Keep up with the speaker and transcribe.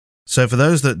So for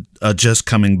those that are just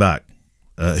coming back,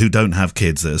 who don't have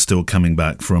kids that are still coming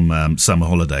back from summer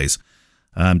holidays,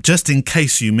 just in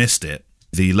case you missed it,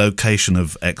 the location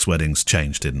of X Weddings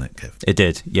changed, didn't it, Kev? It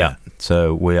did, yeah.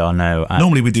 So we are now at...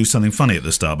 Normally we do something funny at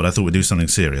the start, but I thought we'd do something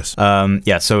serious. So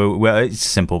it's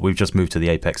simple. We've just moved to the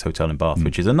Apex Hotel in Bath,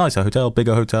 which is a nicer hotel,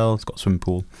 bigger hotel. It's got a swimming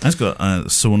pool. It's got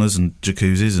saunas and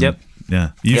jacuzzis. And, yep.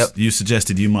 Yeah. You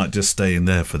suggested you might just stay in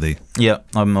there for the... Yeah,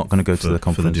 I'm not going to go to the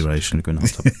conference. For the duration. I'm going to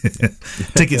go in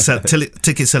the hot tub.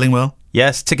 Ticket selling well?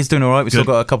 Yes, tickets doing all right. We've still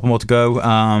got a couple more to go.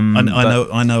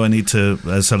 I know I need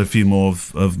to sell a few more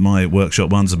of my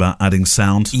workshop ones about adding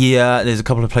sound. Yeah, there's a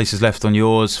couple of places left on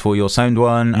yours for your sound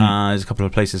one. There's a couple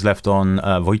of places left on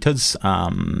Voita's.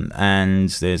 And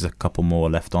there's a couple more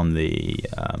left on the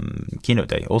keynote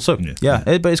day also. Yeah.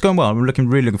 But it's going well. I'm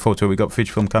really looking forward to it. We've got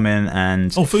Fujifilm coming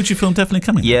and... Oh, Fujifilm definitely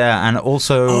coming. Yeah, and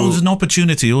also... Oh, there's an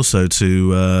opportunity also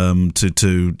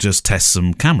to just test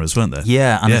some cameras, weren't there?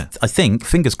 Yeah, and I think,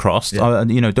 fingers crossed,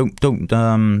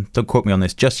 don't quote me on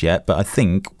this just yet, but I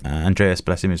think Andreas,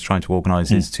 bless him, is trying to organise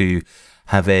is to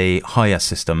have a hire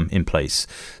system in place.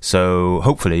 So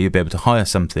hopefully you'll be able to hire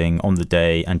something on the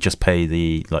day and just pay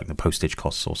the postage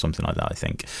costs or something like that, I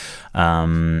think,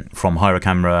 from hire a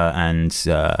camera and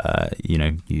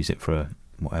use it for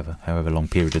however long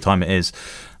period of time it is,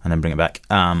 and then bring it back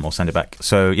or send it back.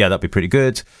 So yeah, that'd be pretty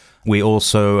good. We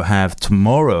also have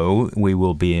tomorrow, we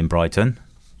will be in Brighton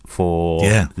for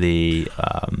the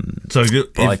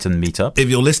Brighton meetup. If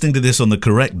you're listening to this on the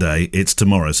correct day, it's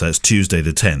tomorrow, so it's Tuesday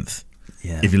the 10th.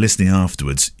 Yeah. If you're listening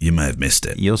afterwards, you may have missed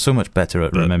it. You're so much better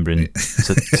at remembering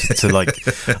to like...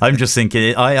 I'm just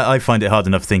thinking... I find it hard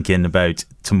enough thinking about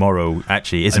tomorrow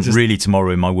actually isn't really tomorrow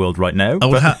in my world right now.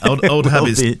 Old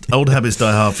habits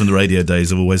die hard from the radio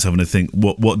days of always having to think,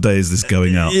 what day is this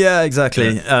going out? Yeah,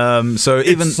 exactly. So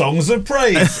even songs of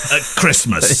praise at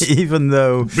Christmas. Even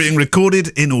though... Being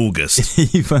recorded in August.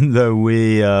 Even though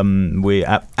we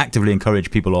actively encourage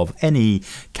people of any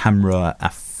camera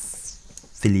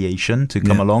affiliation to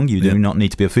come along. You do not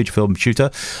need to be a Fujifilm shooter.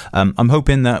 I'm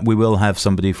hoping that we will have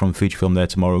somebody from Fujifilm there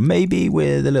tomorrow, maybe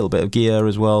with a little bit of gear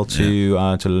as well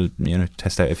to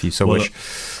test out if you so wish.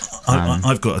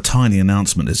 I've got a tiny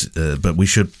announcement, but we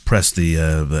should press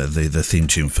the theme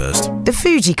tune first. The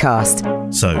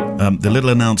FujiCast. So the little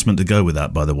announcement to go with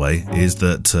that, by the way, is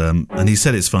that, and he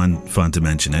said it's fine to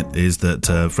mention it, is that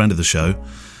a friend of the show,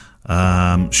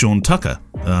 Sean Tucker,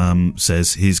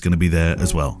 says he's going to be there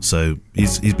as well. So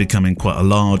he's becoming quite a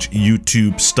large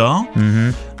YouTube star,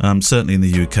 certainly in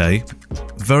the UK.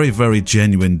 Very, very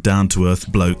genuine,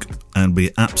 down-to-earth bloke, and be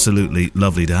absolutely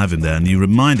lovely to have him there. And you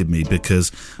reminded me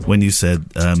because when you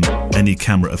said any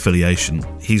camera affiliation,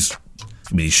 he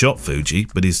shot Fuji,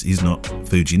 but he's not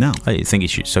Fuji now. I think he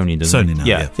shoots Sony, doesn't he? Sony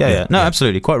now, yeah. No,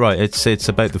 absolutely, quite right. It's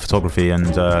about the photography and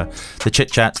the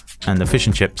chit-chat and the fish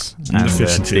and chips and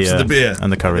the beer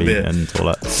and the curry and all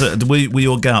that. So will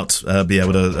your gout be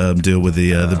able to deal with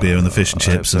the beer and the fish and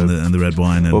chips and the red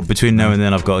wine? And, well, between now and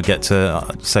then I've got to get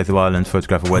to South of Ireland,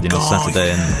 photograph a wedding on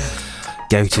Saturday, and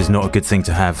gout is not a good thing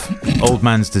to have. Old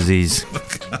man's disease.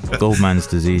 Old man's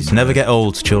disease. Never get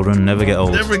old, children. Never get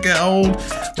old. Never get old.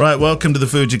 Right, welcome to the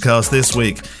FujiCast this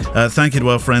week. Thank you to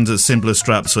our friends at Simpler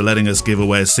Straps for letting us give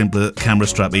away a Simpler camera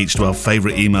strap each to our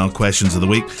favourite email questions of the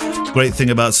week. Great thing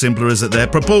about Simpler is that they're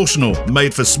proportional,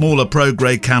 made for smaller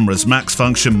pro-grade cameras, max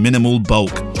function, minimal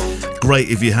bulk. Great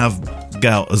if you have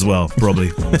gout as well, probably.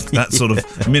 That sort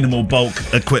of minimal bulk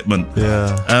equipment.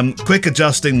 Yeah. Quick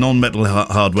adjusting, non-metal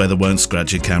hardware that won't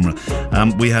scratch your camera.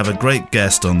 We have a great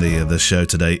guest on the show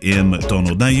today, Ian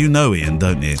MacDonald. Now, you know Ian,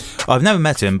 don't you? I've never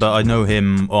met him, but I know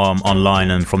him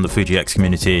online and from the Fuji X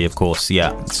community, of course.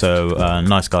 Yeah. So,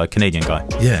 nice guy, Canadian guy.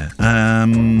 Yeah.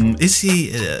 Is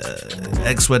he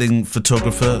ex-wedding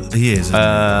photographer? He is.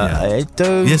 I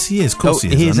don't... Yes, he is. Of course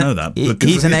he is. I know that.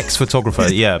 He's an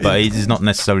ex-photographer, yeah, but he's not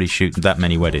necessarily shooting that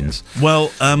many weddings. Well,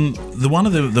 one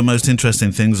of the most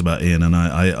interesting things about Ian, and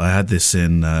I had this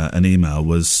in an email,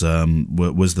 was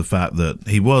the fact that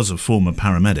he was a former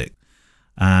paramedic,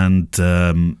 and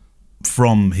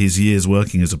from his years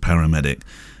working as a paramedic,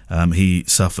 he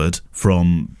suffered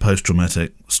from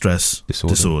post-traumatic stress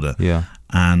disorder. Yeah.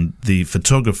 And the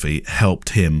photography helped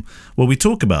him. Well, we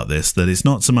talk about this, that it's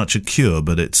not so much a cure,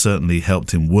 but it certainly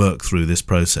helped him work through this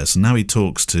process. And now he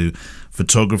talks to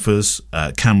photographers,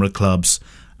 camera clubs,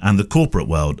 and the corporate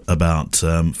world about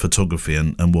photography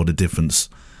and what a difference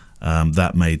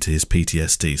that made to his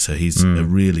PTSD. So he's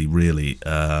really, really...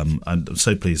 I'm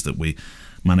so pleased that we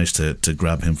managed to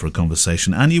grab him for a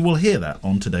conversation. And you will hear that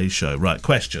on today's show. Right,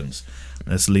 questions.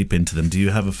 Let's leap into them. Do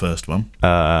you have a first one?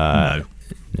 No.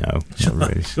 No, not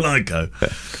really. Shall I go?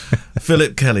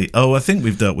 Philip Kelly. Oh, I think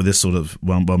we've dealt with this sort of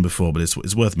one before, but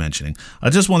it's worth mentioning. I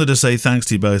just wanted to say thanks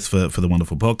to you both for the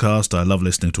wonderful podcast. I love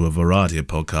listening to a variety of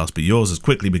podcasts, but yours has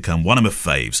quickly become one of my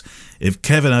faves. If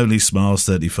Kevin only smiles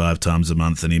 35 times a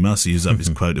month, then he must use up his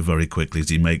quota very quickly as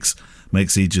he makes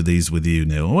each of these with you,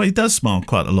 Neil. Well, he does smile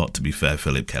quite a lot, to be fair,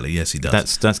 Philip Kelly. Yes, he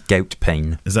does. That's gout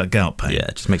pain. Is that gout pain? Yeah,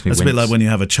 it just makes me That's wince. a bit like when you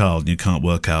have a child and you can't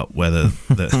work out whether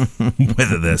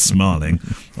they're smiling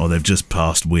or they've just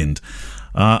passed wind.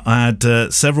 I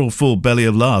had several full belly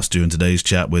of laughs during today's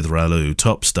chat with Ralu.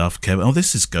 Top stuff, Kevin. Oh,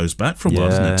 this goes back for a while,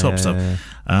 doesn't it? Top stuff. Yeah.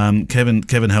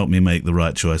 Kevin helped me make the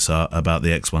right choice about the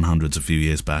X100s a few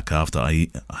years back after I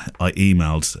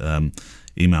emailed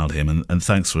him, and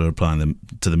thanks for replying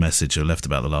to the message I left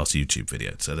about the last YouTube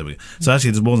video. So there we go. So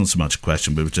actually, there wasn't so much a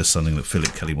question, but it was just something that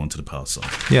Philip Kelly wanted to pass on.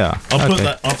 Yeah, I'll put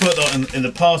that in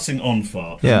the passing on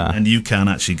file. Yeah, and you can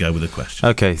actually go with a question.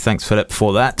 Okay, thanks, Philip,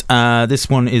 for that. This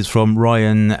one is from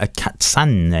Ryan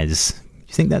Katsanes.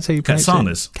 You think that's how you pronounce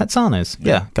it? Katsanes.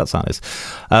 Yeah, Katsanes.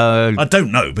 I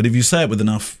don't know, but if you say it with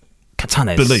enough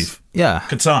Katsanes. belief, yeah,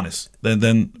 Katsanes,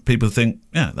 then people think,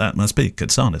 yeah, that must be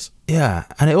Katsanes. Yeah,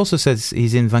 and it also says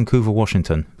he's in Vancouver,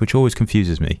 Washington, which always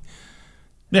confuses me.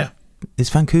 Yeah, it's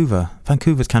Vancouver.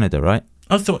 Vancouver's Canada, right?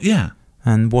 I thought, yeah,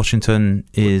 and Washington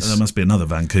is. There must be another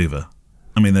Vancouver.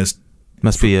 I mean,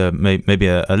 must be maybe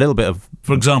a little bit of.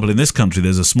 For example, in this country,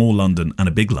 there's a small London and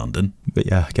a big London. But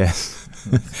yeah, I guess.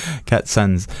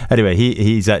 Katsanes. Anyway,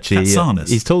 he's actually he's told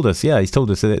us. Yeah, he's told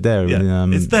us that there. Yeah,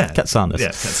 it's there. Katsanes. Yeah,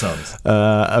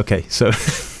 Katsanes. Okay, so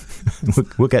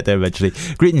we'll get there eventually.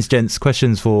 Greetings, gents.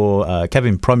 Questions for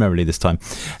Kevin primarily this time.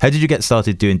 How did you get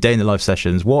started doing day in the life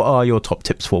sessions? What are your top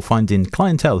tips for finding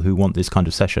clientele who want this kind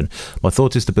of session? My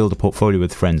thought is to build a portfolio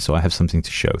with friends, so I have something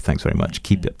to show. Thanks very much.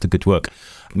 Keep up the good work.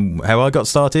 How I got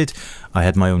started, I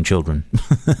had my own children.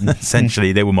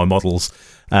 Essentially, they were my models.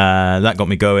 That got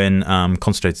me going,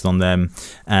 concentrated on them,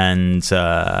 and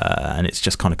it's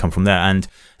just kind of come from there. And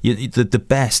the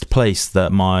best place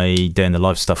that my day in the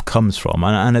life stuff comes from,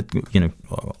 and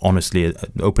honestly,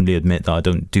 openly admit that I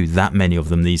don't do that many of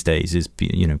them these days, is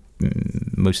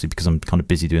mostly because I'm kind of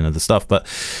busy doing other stuff, but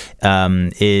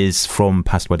is from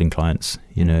past wedding clients.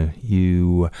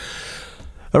 You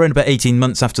around about 18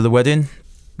 months after the wedding,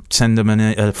 send them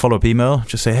a follow-up email,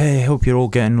 just say, hey, hope you're all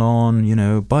getting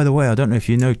on, by the way, I don't know if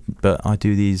you know, but I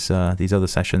do these other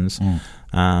sessions,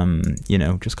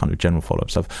 just kind of general follow-up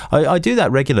stuff. I do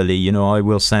that regularly. I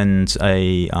will send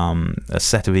a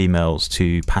set of emails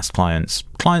to past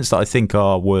clients that I think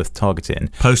are worth targeting.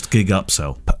 Post-gig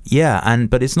upsell. Yeah,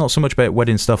 but it's not so much about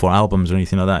wedding stuff or albums or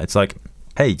anything like that. It's like,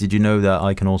 hey, did you know that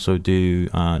I can also do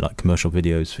like commercial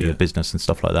videos for your business and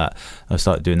stuff like that? I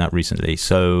started doing that recently.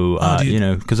 So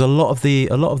because a lot of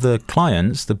the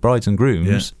clients, the brides and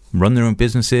grooms, run their own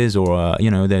businesses, or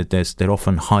they're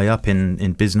often high up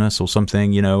in business or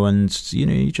something, and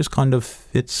you just kind of,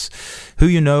 it's who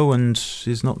you know, and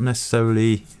is not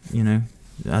necessarily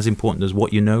as important as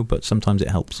what you know, but sometimes it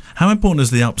helps. How important has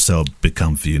the upsell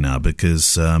become for you now?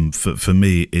 Because for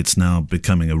me, it's now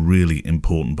becoming a really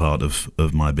important part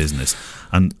of my business,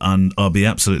 and I'll be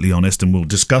absolutely honest, and we'll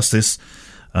discuss this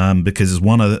because it's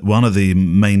one of the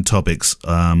main topics,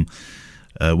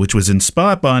 which was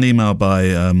inspired by an email by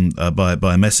a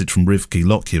message from Rivki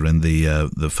Lockyer in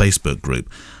the Facebook group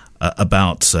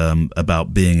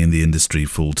about being in the industry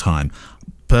full time.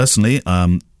 Personally,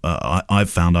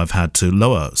 I've found I've had to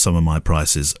lower some of my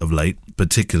prices of late,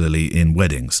 particularly in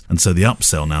weddings, and so the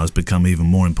upsell now has become even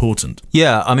more important.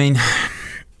 Yeah, I mean,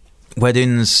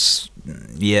 weddings,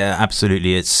 yeah,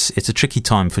 absolutely. It's a tricky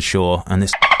time for sure, and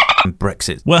this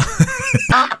Brexit. Well,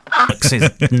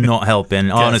 Brexit's not helping.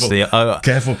 Careful. Honestly,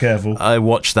 careful. I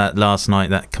watched that last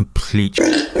night. That complete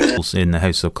in the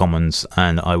House of Commons,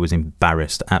 and I was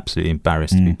embarrassed, absolutely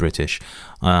embarrassed to be British.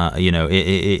 I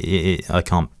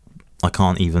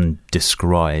can't even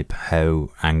describe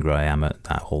how angry I am at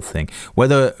that whole thing.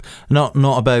 Whether not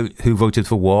about who voted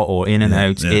for what or in and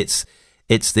out. Yeah.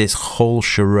 It's this whole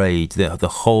charade. The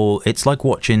whole. It's like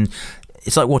watching the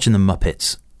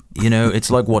Muppets.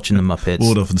 It's like watching the Muppets.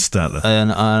 Waldorf and Statler.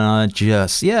 And I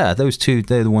just those two.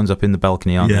 They're the ones up in the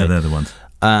balcony, aren't they? Yeah, they're the ones.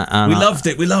 We loved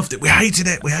it. We hated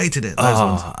it. Those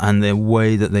ones. And the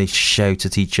way that they shout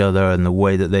at each other, and the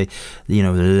way that they,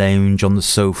 lounge on the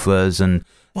sofas, and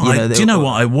Well, do you know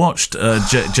what? I watched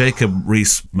Jacob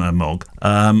Rees-Mogg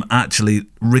actually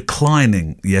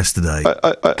reclining yesterday.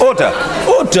 Order!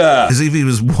 As if he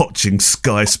was watching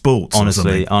Sky Sports.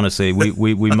 Honestly,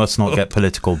 we must not get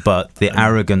political, but the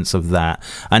arrogance of that,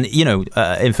 and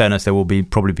in fairness, there will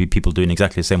probably be people doing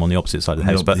exactly the same on the opposite side of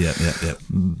the house. But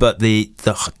but the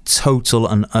total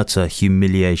and utter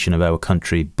humiliation of our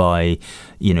country by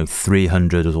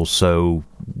 300 or so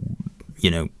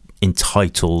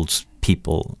entitled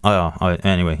people.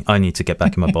 Anyway, I need to get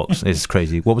back in my box. It's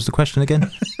crazy. What was the question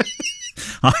again?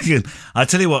 I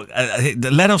tell you what,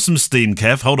 let off some steam,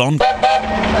 Kev. Hold on.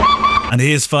 And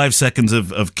here's 5 seconds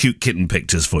of cute kitten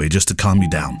pictures for you, just to calm you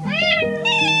down.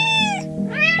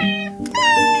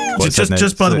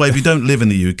 Just by the way, if you don't live in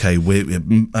the UK,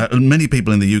 many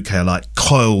people in the UK are like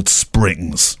coiled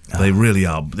springs. They really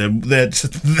are. They're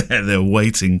just there. They're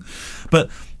waiting.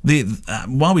 But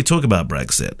while we talk about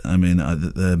Brexit, I mean,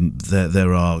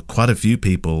 there are quite a few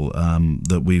people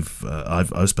that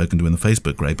I've spoken to in the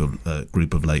Facebook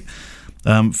group of late.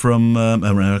 From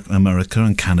America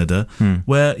and Canada,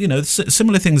 where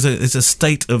similar things. It's a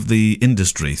state of the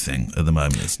industry thing at the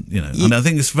moment. And I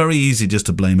think it's very easy just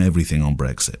to blame everything on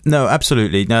Brexit. No,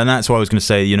 absolutely. No, and that's what I was going to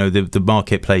say. The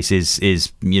marketplace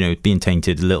is being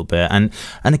tainted a little bit, and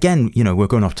again, we're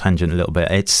going off tangent a little bit.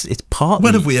 It's partly.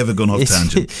 When have we ever gone off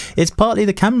tangent? It's partly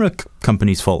the camera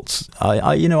company's faults.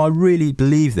 I really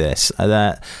believe this,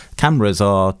 that cameras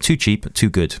are too cheap,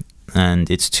 too good.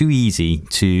 And it's too easy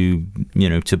to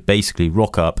basically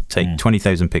rock up, take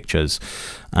 20,000 pictures.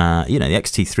 The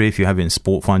XT3, if you have it in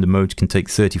Sport Finder mode, can take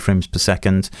 30 frames per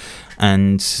second,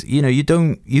 and you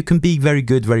can be very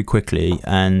good very quickly.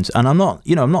 And I'm not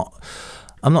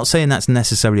saying that's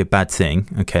necessarily a bad thing.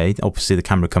 Okay, obviously the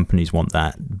camera companies want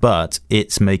that, but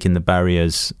it's making the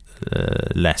barriers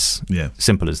less. Yeah,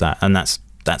 simple as that, and that's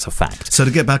a fact. So to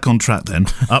get back on track then,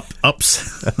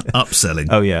 upselling.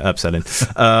 Oh yeah, upselling.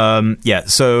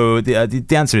 So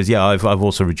the answer is I've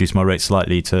also reduced my rate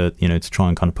slightly to try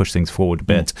and kind of push things forward a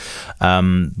bit.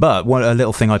 But a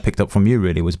little thing I picked up from you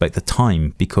really was about the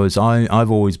time, because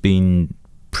I've always been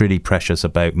pretty precious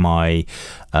about my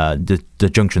the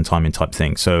junction timing type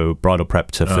thing. So bridal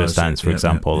prep to first dance, for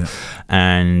example.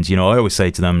 And I always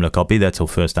say to them, look, I'll be there till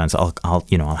first dance. I'll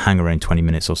hang around 20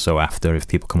 minutes or so after if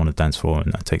people come on the dance floor,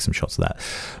 and I take some shots of that.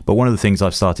 But one of the things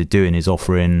I've started doing is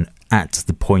offering at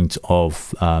the point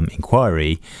of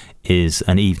inquiry is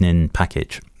an evening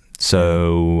package.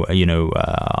 So,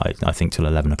 I think till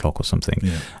 11 o'clock or something.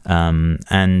 Yeah.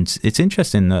 And it's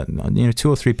interesting that, 2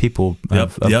 or 3 people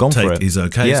have gone for it. Is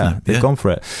okay, isn't it? They've gone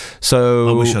for it. So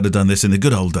I wish I'd have done this in the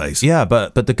good old days. Yeah,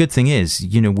 but the good thing is,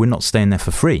 we're not staying there for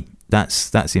free.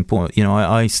 That's important.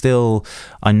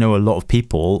 I know a lot of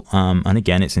people, and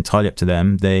again, it's entirely up to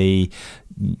them. Their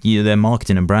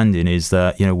marketing and branding is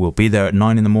that we'll be there at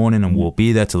 9 a.m. and we'll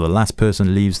be there till the last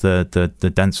person leaves the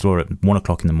dance floor at 1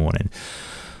 o'clock in the morning.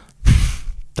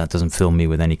 That doesn't fill me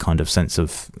with any kind of sense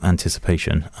of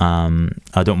anticipation.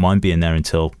 I don't mind being there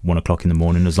until 1 o'clock in the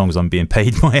morning, as long as I'm being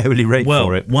paid my hourly rate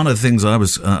for it. One of the things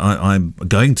I'm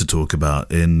going to talk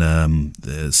about in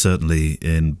certainly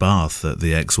in Bath at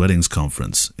the Ex-Weddings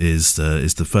Conference is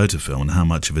the photo film and how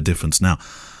much of a difference now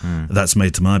that's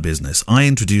made to my business. I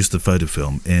introduced the photo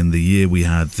film in the year we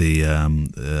had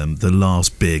the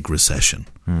last big recession,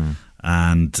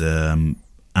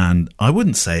 and I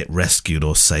wouldn't say it rescued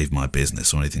or saved my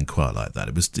business or anything quite like that.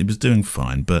 It was doing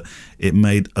fine, but it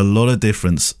made a lot of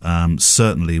difference,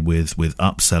 certainly with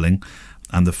upselling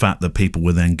and the fact that people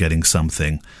were then getting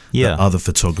something that other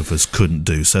photographers couldn't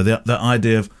do. So the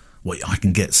idea of, I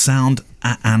can get sound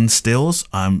and stills,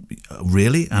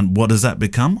 really? And what does that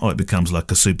become? It becomes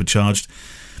like a supercharged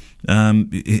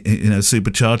stills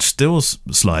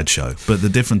slideshow. But the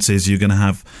difference is you're going to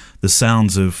have the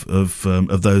sounds of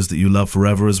those that you love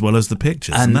forever, as well as the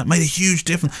pictures, and that made a huge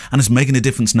difference, and it's making a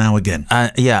difference now again.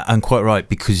 And quite right,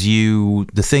 because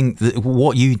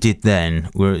what you did then,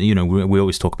 we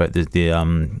always talk about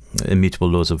the immutable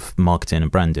laws of marketing and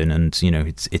branding, and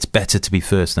it's better to be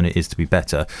first than it is to be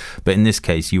better. But in this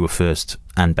case, you were first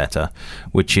and better,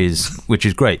 which is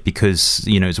great, because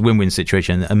it's a win-win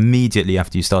situation. Immediately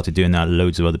after you started doing that,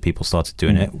 loads of other people started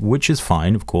doing it, which is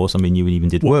fine, of course. I mean, you even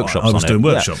did workshops on it. I was doing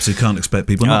workshops, so you can't expect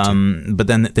people not to. But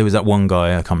then there was that one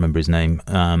guy, I can't remember his name,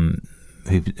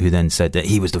 who then said that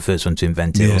he was the first one to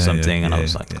invent it or something, and I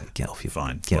was like, get off your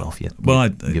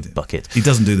your bucket. He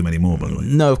doesn't do them anymore, by the way.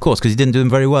 No, of course, because he didn't do them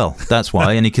very well. That's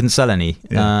why, and he couldn't sell any.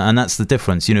 And that's the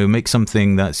difference. Make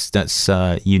something that's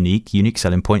unique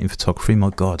selling point in photography. My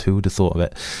God, who would have thought of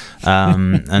it?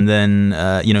 And then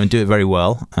and do it very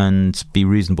well and be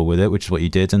reasonable with it, which is what you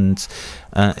did. And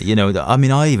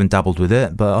I even dabbled with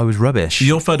it, but I was rubbish.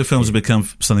 Your photo films have become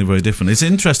something very different. It's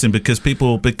interesting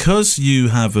because you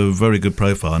have a very good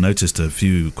profile. I noticed a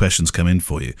few questions come in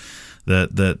for you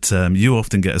that you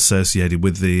often get associated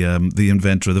with the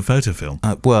inventor of the photo film.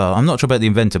 Well, I'm not sure about the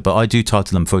inventor, but I do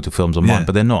title them photo films on mine,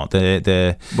 but they're not.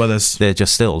 They're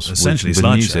just stills, essentially with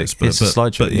music. But, it's a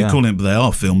slideshow. But you call them, they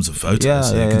are films of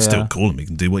photos. You can still call them. You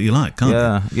can do what you like,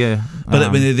 can't you? Yeah.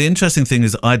 But the interesting thing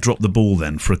is, I dropped the ball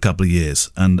then for a couple of years,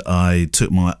 and I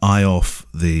took my eye off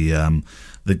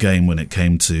the game when it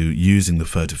came to using the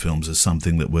photo films as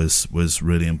something that was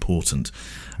really important.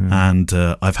 And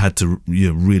I've had to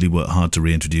really work hard to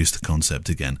reintroduce the concept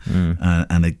again,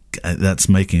 and that's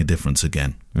making a difference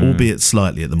again, albeit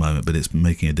slightly at the moment, but it's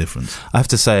making a difference. I have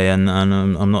to say, and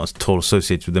I'm not at all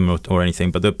associated with them or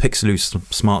anything, but the Pixeloo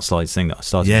Smart Slides thing that I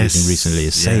started using recently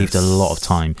has saved a lot of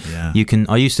time.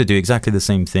 I used to do exactly the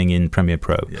same thing in Premiere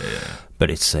Pro. But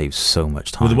it saves so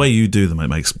much time. Well, the way you do them, it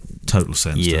makes total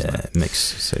sense, doesn't it? It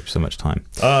saves so much time.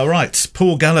 Right,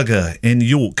 Paul Gallagher in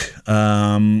York.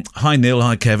 Hi, Neil.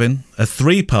 Hi, Kevin. A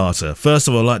three-parter. First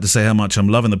of all, I'd like to say how much I'm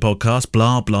loving the podcast.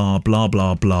 Blah, blah, blah,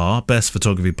 blah, blah. Best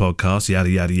photography podcast, yada,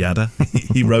 yada, yada.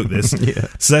 He wrote this.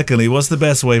 Secondly, what's the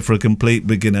best way for a complete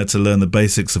beginner to learn the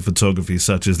basics of photography,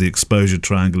 such as the exposure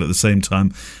triangle, at the same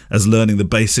time as learning the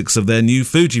basics of their new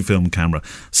Fujifilm camera?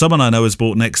 Someone I know has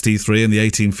bought an X-T3 in the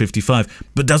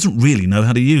 1855, but doesn't really know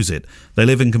how to use it. They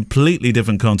live in a completely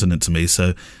different continent to me,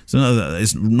 so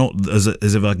it's not as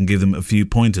if I can give them a few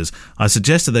pointers. I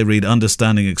suggested they read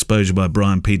Understanding Exposure by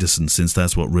Brian Peterson, since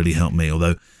that's what really helped me,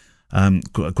 although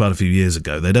quite a few years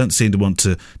ago. They don't seem to want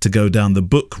to go down the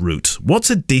book route. What's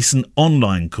a decent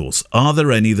online course? Are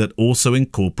there any that also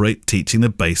incorporate teaching the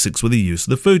basics with the use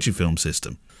of the Fujifilm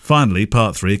system? Finally,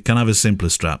 part 3, can I have a simpler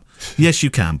strap? Yes,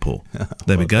 you can, Paul.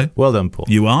 There we go. Well done, Paul.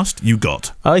 You asked, you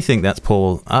got. I think that's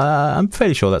Paul. I'm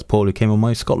fairly sure that's Paul who came on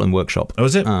my Scotland workshop. Oh,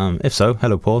 is it? If so,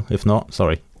 hello, Paul. If not,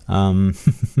 sorry.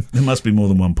 There must be more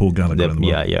than one Paul Gallagher in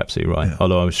the world. Yeah, absolutely right.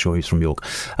 Although I was sure he's from York.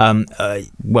 Well, do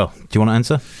you want to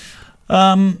answer?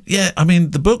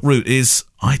 The book route is...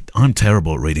 I'm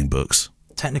terrible at reading books.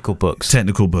 Technical books,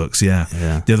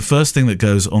 yeah. The first thing that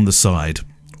goes on the side...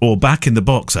 or back in the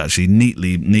box, actually,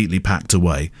 neatly packed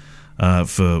away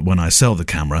for when I sell the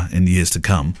camera in years to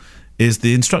come, is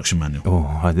the instruction manual.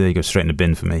 Oh, there you go, straight in the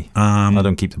bin for me. I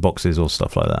don't keep the boxes or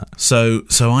stuff like that. So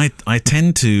I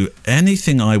tend to,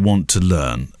 anything I want to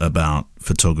learn about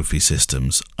photography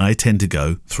systems, I tend to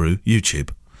go through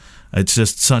YouTube. It's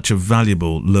just such a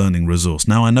valuable learning resource.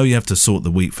 Now, I know you have to sort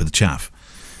the wheat for the chaff.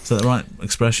 Is that the right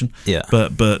expression? Yeah.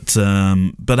 But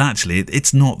actually,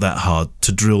 it's not that hard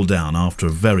to drill down after a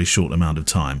very short amount of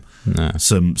time. No.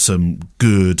 Some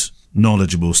good,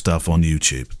 knowledgeable stuff on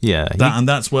YouTube. Yeah. And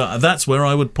that's where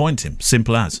I would point him.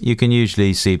 Simple as. You can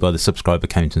usually see by the subscriber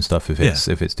count and stuff if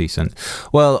it's decent.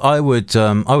 Well, I would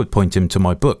point him to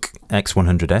my book,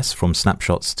 X100S, From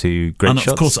Snapshots to Great Shots.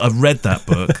 Of course, I've read that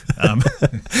book,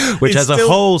 which has a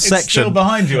whole section. It's still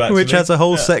behind you, actually. Which has a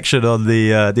whole section on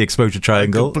the exposure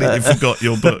triangle. I completely forgot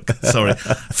your book. Sorry.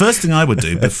 First thing I would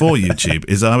do before YouTube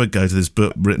is I would go to this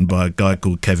book written by a guy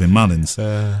called Kevin Mullins.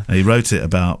 And he wrote it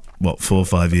about 4 or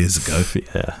 5 years ago.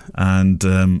 Yeah. And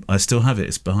I still have it.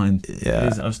 It's behind.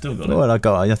 Yeah. I've still got it. Well, I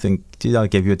think I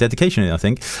gave you a dedication, I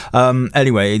think.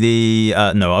 Anyway,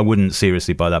 no, I wouldn't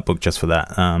seriously buy that book just for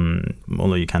that.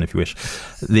 Although you can if you wish.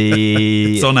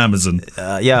 It's on Amazon.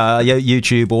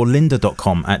 YouTube or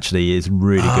lynda.com actually is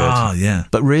really good. Yeah.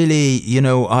 But really,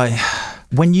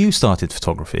 when you started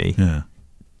photography,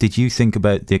 did you think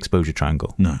about the exposure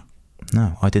triangle? No,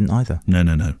 I didn't either.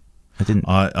 No. I didn't.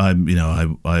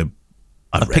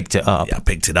 I picked it up. Yeah, I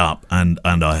picked it up, and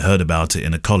I heard about it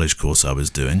in a college course I was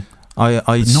doing. Not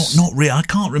really. I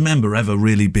can't remember ever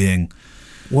really being.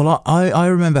 Well, I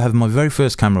remember having my very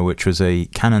first camera, which was a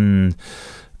Canon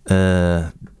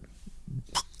D30D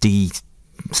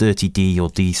or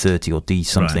D30 or D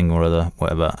something or other,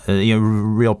 whatever.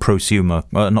 Real prosumer,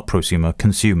 not prosumer,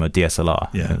 consumer DSLR.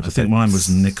 Yeah, I think mine was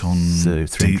Nikon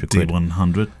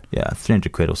D100. Yeah,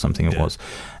 300 quid or something it was.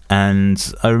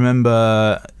 And I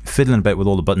remember fiddling about with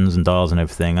all the buttons and dials and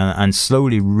everything, and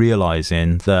slowly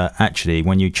realising that actually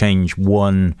when you change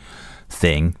one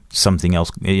thing, something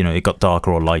else, it got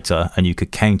darker or lighter, and you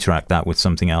could counteract that with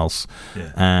something else.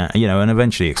 And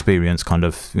eventually experience kind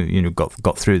of,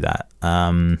 got through that.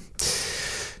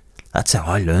 That's how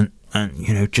I learned.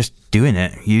 And, just doing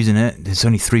it, using it. There's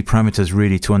only 3 parameters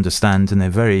really to understand, and they're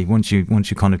very, once you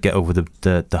kind of get over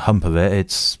the hump of it,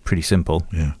 it's pretty simple.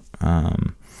 Yeah.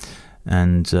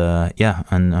 And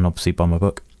obviously buy my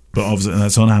book. But obviously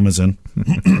that's on Amazon.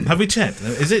 Have we checked?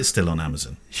 Is it still on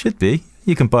Amazon? Should be.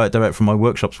 You can buy it direct from my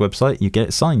workshop's website. You get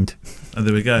it signed. Oh,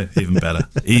 there we go. Even better.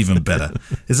 Even better.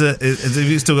 Have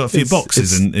you still got a few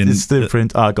boxes in? It's still in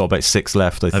print. I got about 6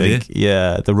 left, I think. You?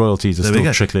 Yeah, the royalties are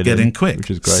still trickling in. Get in quick. Which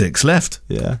is great. 6 left.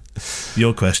 Yeah.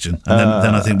 Your question. And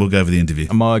then I think we'll go over the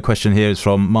interview. My question here is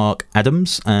from Mark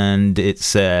Adams, and it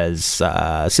says,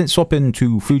 since swapping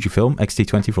to Fujifilm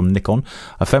X-T20 from Nikon,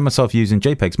 I found myself using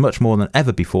JPEGs much more than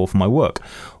ever before for my work.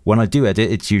 When I do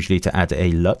edit, it's usually to add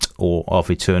a LUT or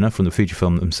RV Turner from the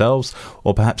Fujifilm themselves,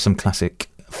 or perhaps some classic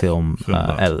film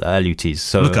LUTs.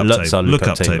 So LUTs are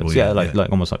lookup tables. Yeah, like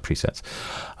almost like presets.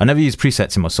 I never use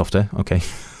presets in my software. Okay.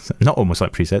 Not almost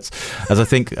like presets, as I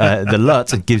think the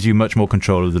LUT gives you much more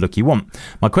control of the look you want.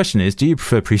 My question is, do you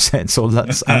prefer presets or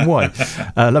LUTs, and why?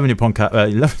 Loving your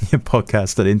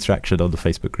podcast and interaction on the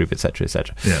Facebook group, etc.,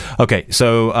 etc. Yeah. Okay,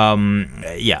 so I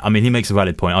mean, he makes a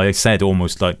valid point. I said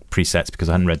almost like presets because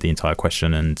I hadn't read the entire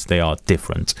question, and they are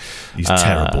different. He's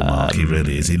terrible, Mark. He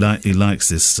really is. He likes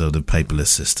this sort of paperless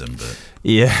system, but.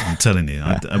 Yeah, I'm telling you,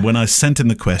 when I sent him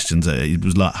the questions, it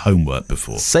was like homework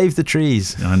before. Save the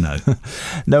trees. I know.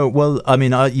 No, well, I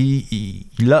mean,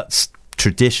 LUTs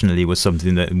traditionally was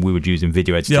something that we would use in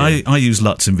video editing. Yeah, I use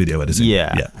LUTs in video editing.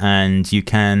 Yeah, and you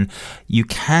can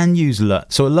use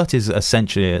LUT. So a LUT is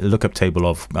essentially a lookup table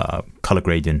of color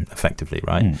grading, effectively,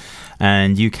 right?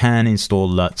 And you can install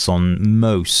LUTs on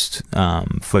most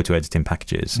photo editing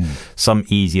packages, some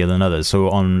easier than others.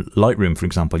 So on Lightroom, for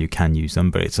example, you can use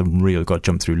them, but it's got to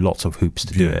jump through lots of hoops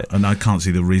to do it. And I can't see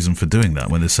the reason for doing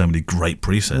that when there's so many great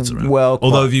presets around. Well,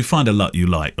 although if you find a LUT you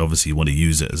like, obviously you want to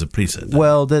use it as a preset.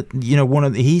 Well,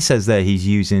 he says there he's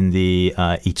using the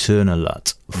Eterna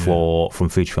LUT from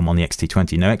Fujifilm on the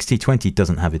X-T20. Now, X-T20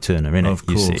 doesn't have Eterna in it, of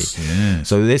course, you see. Yes.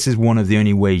 So this is one of the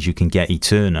only ways you can get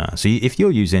Eterna. So if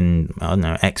you're using, I don't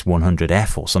know,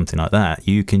 X100F or something like that,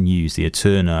 you can use the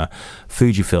Eterna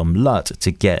Fujifilm LUT to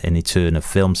get an Eterna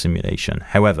film simulation.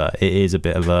 However, it is a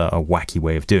bit of a wacky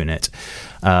way of doing it.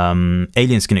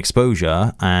 Alien Skin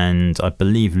Exposure and I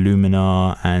believe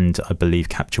Luminar and I believe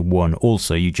Capture One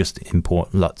also, you just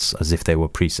import LUTs as if they were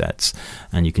presets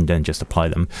and you can then just apply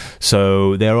them.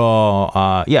 So there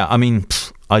are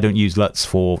I don't use LUTs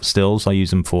for stills. I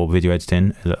use them for video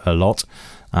editing a lot.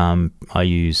 I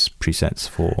use presets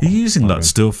for. You're using LUTs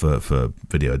still for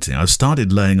video editing. I've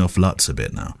started laying off LUTs a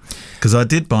bit now because I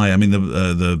did buy. I mean,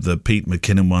 the Pete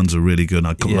McKinnon ones are really good. And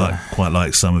I quite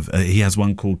like some of. He has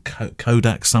one called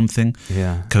Kodak something.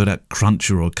 Yeah. Kodak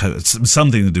Cruncher or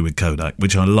something to do with Kodak,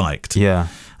 which I liked. Yeah.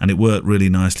 And it worked really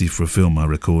nicely for a film I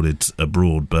recorded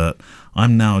abroad. But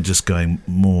I'm now just going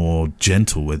more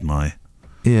gentle with my.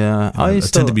 Yeah, I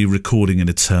tend to be recording in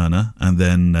a Turner and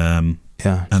then.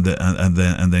 Yeah, and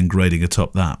then grading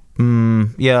atop that.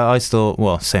 Saying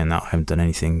that, I haven't done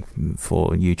anything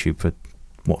for YouTube for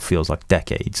what feels like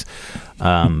decades.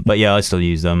 But yeah, I still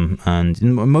use them, and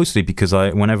mostly because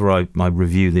whenever I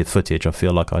review the footage, I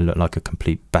feel like I look like a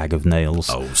complete bag of nails.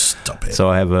 Oh, stop it! So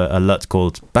I have a LUT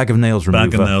called Bag of Nails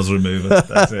Remover. Bag of Nails Remover.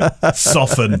 That's it.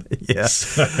 Soften. Yeah.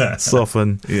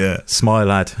 Soften. Yeah. Smile,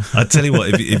 lad. I tell you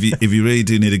what, if you really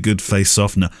do need a good face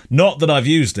softener, not that I've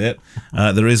used it,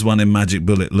 there is one in Magic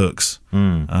Bullet Looks.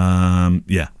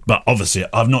 But obviously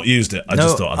I've not used it.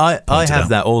 I have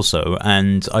that also,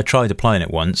 and I tried applying it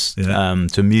once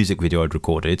to a music video I'd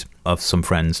recorded of some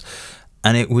friends,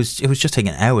 and it was just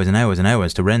taking hours and hours and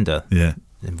hours to render. Yeah.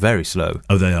 Very slow.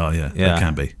 Oh, they are, yeah. They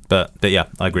can be. But yeah,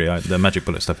 I agree. The Magic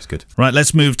Bullet stuff is good. Right,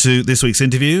 let's move to this week's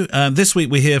interview. This week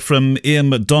we hear from Ian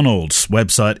MacDonald's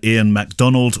website,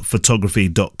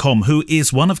 ianmacdonaldphotography.com, who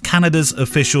is one of Canada's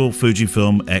official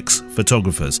Fujifilm X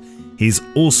photographers. He's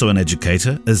also an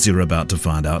educator, as you're about to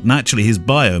find out, and actually his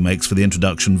bio makes for the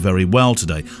introduction very well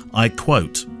today. I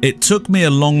quote, "It took me a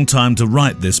long time to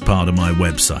write this part of my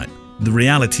website. The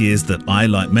reality is that I,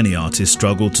 like many artists,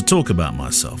 struggle to talk about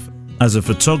myself. As a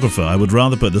photographer, I would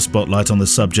rather put the spotlight on the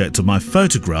subject of my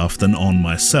photograph than on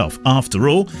myself. After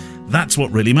all, that's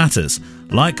what really matters.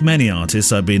 Like many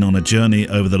artists, I've been on a journey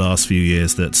over the last few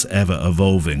years that's ever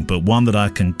evolving, but one that I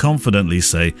can confidently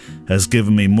say has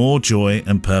given me more joy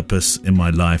and purpose in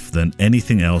my life than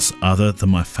anything else other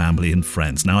than my family and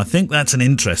friends." Now, I think that's an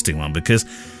interesting one because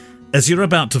As you're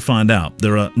about to find out,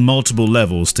 there are multiple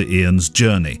levels to Ian's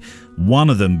journey, one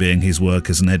of them being his work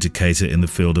as an educator in the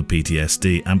field of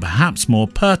PTSD, and perhaps more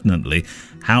pertinently,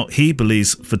 how he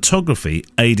believes photography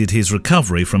aided his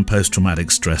recovery from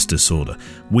post-traumatic stress disorder.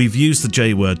 We've used the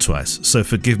J word twice, so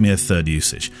forgive me a third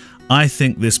usage. I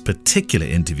think this particular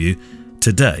interview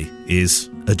today is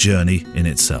a journey in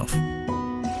itself.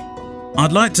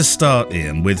 I'd like to start,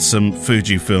 Ian, with some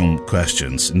Fujifilm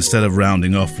questions. Instead of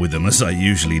rounding off with them as I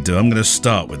usually do, I'm going to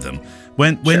start with them.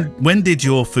 When did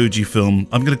your Fujifilm,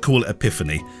 I'm going to call it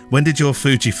epiphany, when did your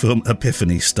Fujifilm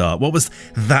epiphany start? What was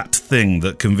that thing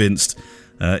that convinced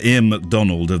Ian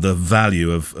MacDonald of the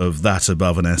value of that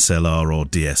above an SLR or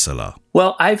DSLR?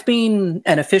 Well, I've been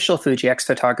an official Fuji X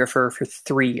photographer for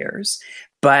 3 years.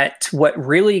 But what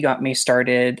really got me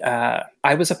started,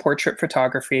 I was a portrait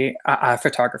photographer.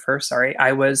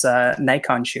 I was a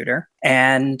Nikon shooter,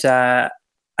 and I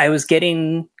was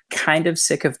getting kind of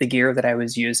sick of the gear that I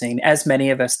was using, as many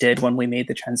of us did when we made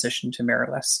the transition to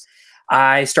mirrorless.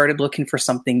 I started looking for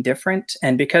something different,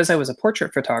 and because I was a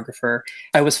portrait photographer,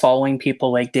 I was following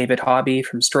people like David Hobby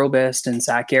from Strobist and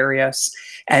Zach Arias,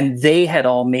 and they had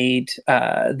all made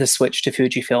the switch to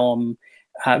Fujifilm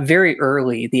very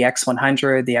early, the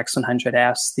X100, the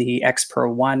X100S, the X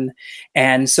Pro 1.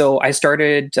 And so I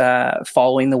started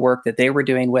following the work that they were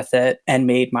doing with it and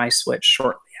made my switch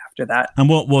shortly after that. And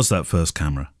what was that first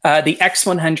camera? The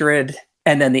X100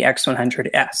 and then the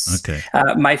X100S. Okay.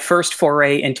 My first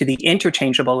foray into the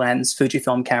interchangeable lens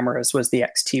Fujifilm cameras was the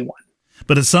X-T1.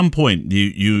 But at some point,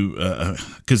 you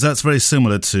because that's very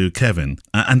similar to Kevin,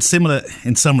 and similar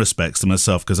in some respects to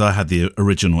myself, because I had the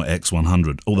original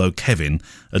X100, although Kevin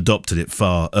adopted it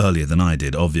far earlier than I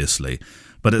did, obviously.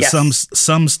 But at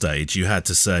some stage, you had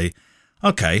to say,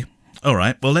 okay, all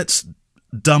right, well, let's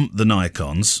dump the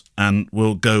Nikons and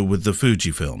we'll go with the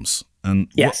Fujifilms.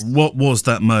 And what was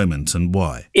that moment and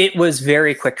why? It was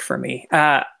very quick for me.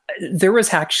 There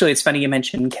was actually, it's funny you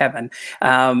mentioned Kevin.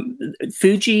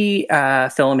 Fuji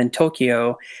Film in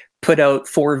Tokyo put out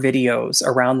 4 videos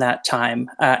around that time,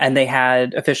 and they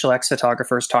had official X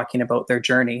photographers talking about their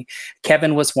journey.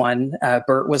 Kevin was one,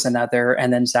 Bert was another,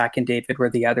 and then Zach and David were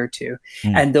the other 2.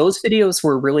 And those videos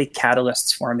were really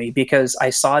catalysts for me because I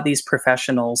saw these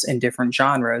professionals in different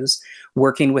genres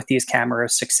working with these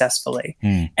cameras successfully.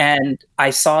 And I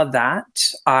saw that.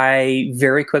 I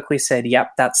very quickly said,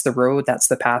 yep, that's the road. That's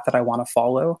the path that I want to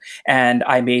follow. And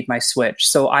I made my switch.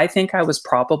 So I think I was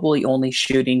probably only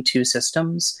shooting 2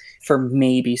 systems for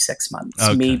maybe 6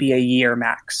 months, maybe a year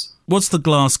max. What's the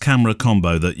glass camera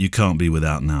combo that you can't be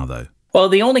without now, though? Well,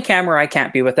 the only camera I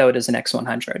can't be without is an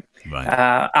X100.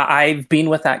 Right. I've been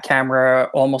with that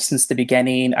camera almost since the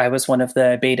beginning. I was one of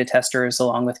the beta testers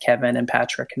along with Kevin and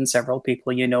Patrick and several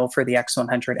people for the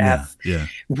X100F. Yeah.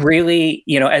 Really,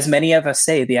 as many of us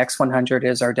say, the X100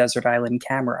 is our desert island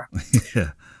camera.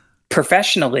 Yeah.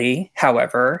 Professionally,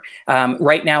 however,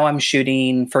 right now I'm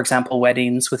shooting, for example,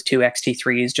 weddings with 2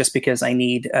 X-T3s just because I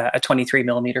need a 23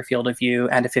 millimeter field of view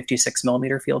and a 56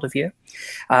 millimeter field of view.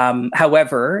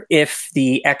 However, if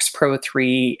the X Pro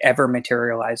 3 ever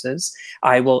materializes,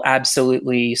 I will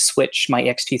absolutely switch my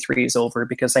X-T3s over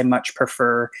because I much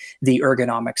prefer the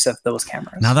ergonomics of those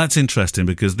cameras. Now that's interesting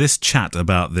because this chat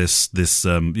about this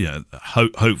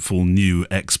hopeful new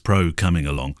X Pro coming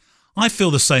along, I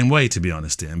feel the same way, to be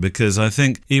honest, Ian, because I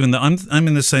think even that I'm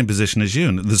in the same position as you,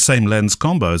 and the same lens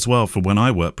combo as well for when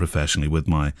I work professionally with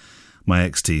my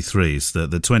X-T3s,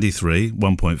 the 23,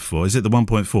 1.4. Is it the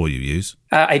 1.4 you use?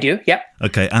 I do, yeah.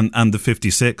 Okay, and the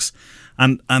 56.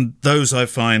 And those I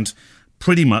find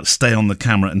pretty much stay on the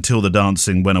camera until the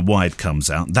dancing when a wide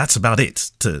comes out. That's about it,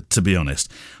 to be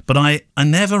honest. But I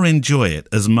never enjoy it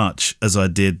as much as I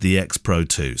did the X Pro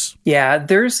 2s. Yeah,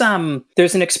 there's an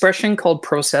expression called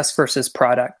process versus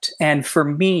product. And for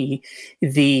me,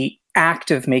 the act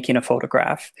of making a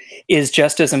photograph is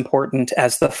just as important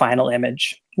as the final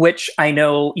image, which I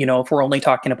know, if we're only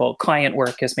talking about client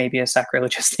work is maybe a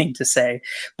sacrilegious thing to say,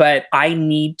 but I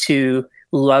need to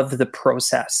love the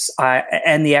process.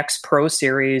 And the X Pro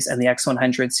series and the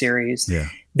X100 series,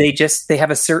 they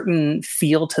have a certain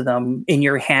feel to them in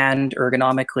your hand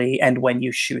ergonomically and when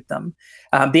you shoot them.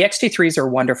 The X-T3s are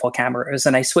wonderful cameras,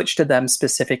 and I switched to them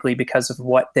specifically because of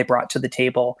what they brought to the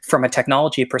table from a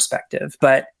technology perspective.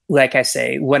 But like I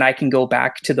say, when I can go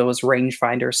back to those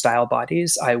rangefinder style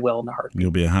bodies, I will in a heartbeat.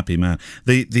 You'll be a happy man.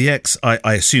 The X,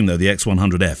 I assume though, the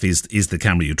X100F is the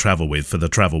camera you travel with for the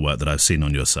travel work that I've seen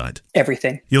on your site.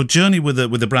 Everything. Your journey with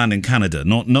the brand in Canada,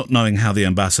 not knowing how the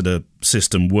ambassador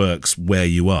system works where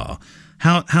you are.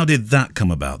 How did that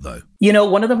come about, though?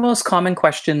 One of the most common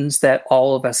questions that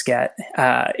all of us get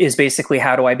is basically,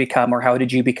 how do I become, or how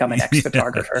did you become an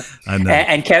ex-photographer? I know.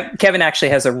 And Kevin actually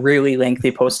has a really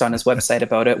lengthy post on his website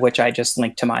about it, which I just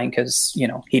linked to mine because,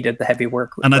 he did the heavy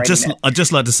work. And I'd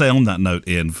just like to say on that note,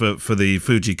 Ian, for the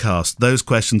Fuji cast, those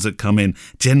questions that come in,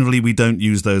 generally we don't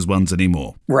use those ones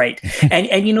anymore. Right. And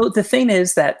the thing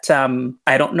is that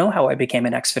I don't know how I became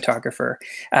an ex-photographer.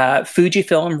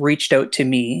 Fujifilm reached out to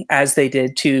me, as they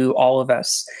did to all of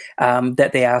us,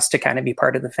 that they asked to kind of be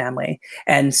part of the family.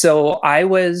 And so I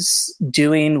was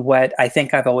doing what I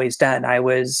think I've always done. I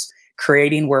was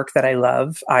creating work that I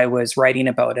love. I was writing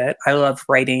about it. I love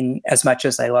writing as much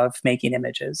as I love making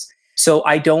images. So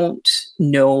I don't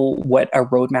know what a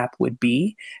roadmap would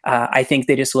be. I think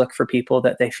they just look for people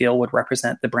that they feel would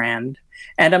represent the brand.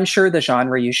 And I'm sure the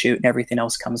genre you shoot and everything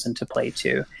else comes into play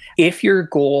too. If your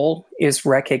goal is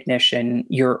recognition,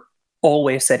 you're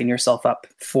always setting yourself up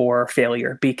for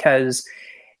failure because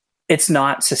it's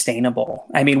not sustainable.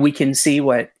 I mean, we can see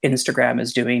what Instagram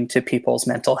is doing to people's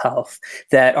mental health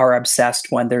that are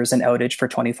obsessed when there's an outage for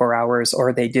 24 hours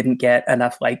or they didn't get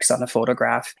enough likes on a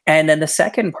photograph. And then the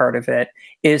second part of it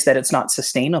is that it's not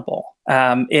sustainable.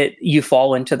 You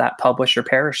fall into that publish or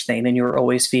perish thing, and you're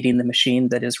always feeding the machine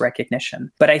that is recognition.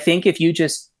 But I think if you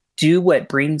just do what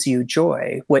brings you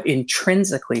joy, what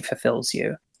intrinsically fulfills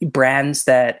you, brands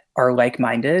that are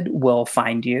like-minded will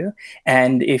find you.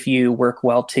 And if you work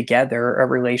well together, a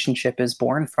relationship is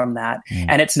born from that.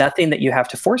 And it's nothing that you have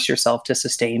to force yourself to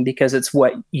sustain because it's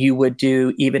what you would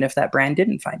do even if that brand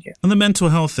didn't find you. On the mental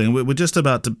health thing, we're just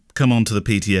about to come on to the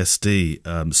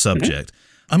PTSD subject.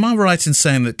 Am I right in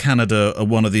saying that Canada are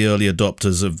one of the early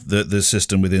adopters of the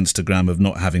system with Instagram of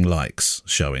not having likes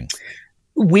showing?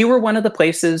 We were one of the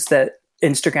places that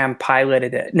Instagram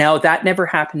piloted it. Now, that never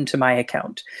happened to my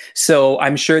account. So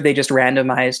I'm sure they just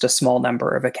randomized a small number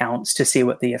of accounts to see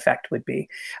what the effect would be.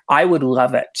 I would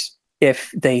love it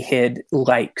if they hid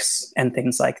likes and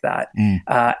things like that.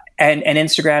 And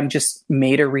Instagram just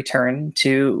made a return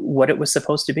to what it was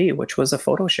supposed to be, which was a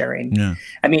photo sharing. Yeah.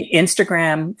 I mean,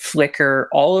 Instagram, Flickr,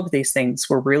 all of these things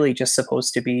were really just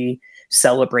supposed to be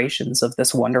celebrations of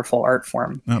this wonderful art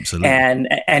form. Absolutely.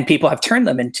 And people have turned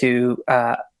them into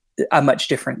a much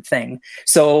different thing.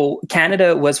 So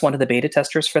Canada was one of the beta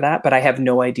testers for that, but I have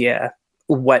no idea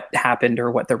what happened or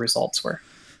what the results were.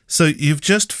 So you've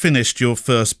just finished your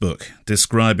first book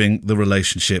describing the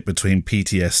relationship between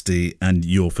PTSD and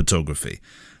your photography.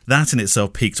 That in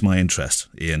itself piqued my interest,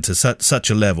 Ian, to such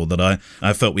a level that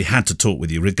I felt we had to talk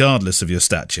with you, regardless of your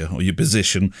stature or your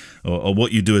position or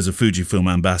what you do as a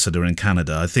Fujifilm ambassador in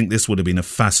Canada. I think this would have been a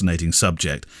fascinating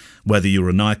subject, whether you're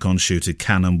a Nikon shooter,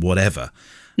 Canon, whatever.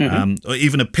 Or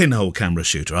even a pinhole camera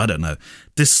shooter, I don't know.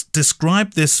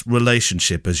 Describe this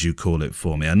relationship, as you call it,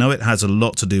 for me. I know it has a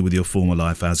lot to do with your former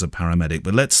life as a paramedic,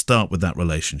 but let's start with that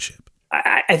relationship.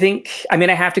 I think, I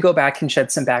have to go back and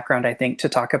shed some background, I think, to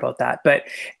talk about that. But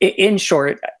in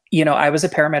short, I was a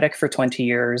paramedic for 20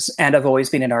 years, and I've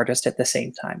always been an artist at the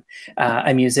same time.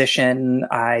 A musician,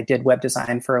 I did web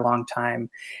design for a long time,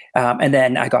 and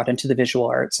then I got into the visual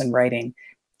arts and writing.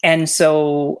 And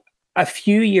so a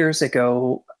few years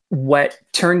ago, what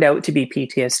turned out to be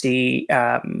PTSD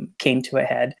came to a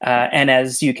head. And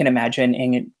as you can imagine,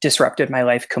 it disrupted my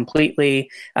life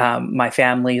completely, my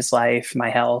family's life, my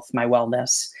health, my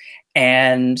wellness.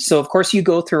 And so, of course, you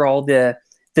go through all the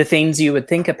things you would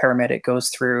think a paramedic goes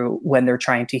through when they're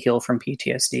trying to heal from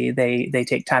PTSD. They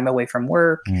take time away from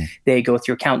work, they go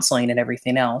through counseling and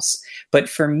everything else. But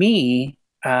for me,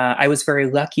 I was very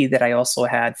lucky that I also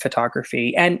had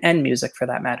photography and music, for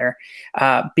that matter,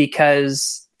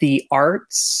 because the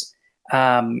arts,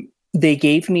 they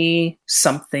gave me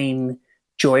something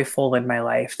joyful in my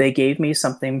life. They gave me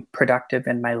something productive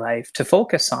in my life to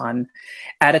focus on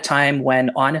at a time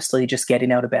when, honestly, just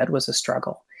getting out of bed was a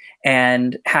struggle.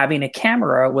 And having a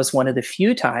camera was one of the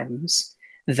few times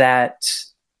that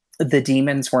the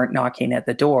demons weren't knocking at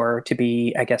the door, to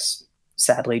be, I guess,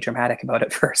 sadly dramatic about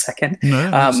it for a second. No,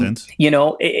 that makes sense.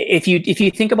 If you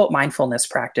think about mindfulness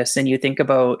practice and you think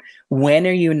about when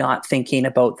are you not thinking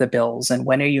about the bills and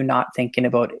when are you not thinking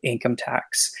about income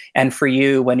tax, and for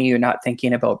you, when are you not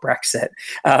thinking about Brexit?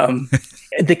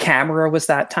 The camera was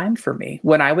that time for me.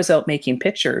 When I was out making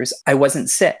pictures, I wasn't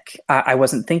sick. I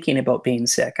wasn't thinking about being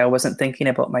sick. I wasn't thinking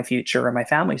about my future or my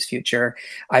family's future.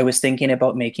 I was thinking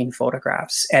about making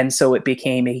photographs. And so it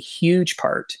became a huge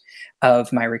part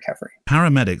of my recovery.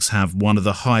 Paramedics have one of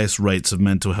the highest rates of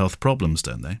mental health problems,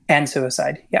 don't they? And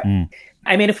suicide, yeah.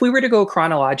 If we were to go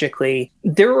chronologically,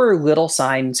 there were little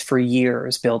signs for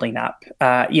years building up.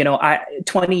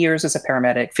 20 years as a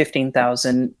paramedic,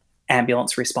 15,000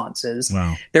 ambulance responses.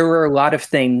 Wow. There were a lot of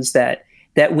things that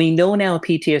we know now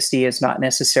PTSD is not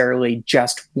necessarily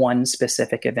just one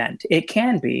specific event. It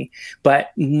can be,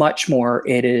 but much more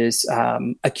it is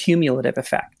a cumulative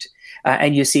effect.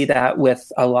 And you see that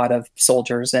with a lot of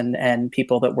soldiers and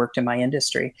people that worked in my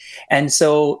industry. And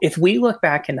so if we look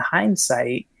back in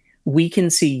hindsight, we can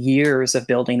see years of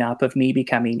building up of me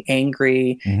becoming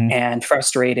angry and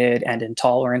frustrated and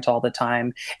intolerant all the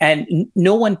time. And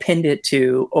no one pinned it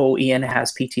to, oh, Ian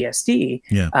has PTSD.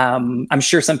 Yeah. I'm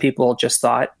sure some people just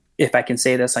thought, if I can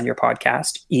say this on your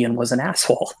podcast, Ian was an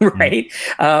asshole, right?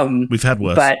 We've had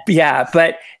worse.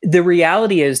 But the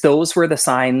reality is those were the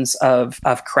signs of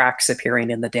cracks appearing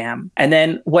in the dam. And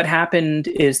then what happened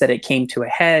is that it came to a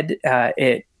head.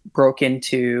 It broke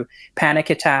into panic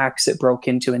attacks. It broke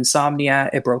into insomnia.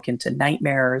 It broke into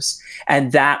nightmares.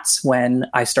 And that's when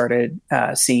I started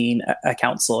seeing a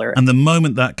counselor. And the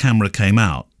moment that camera came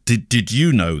out, did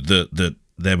you know that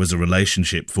there was a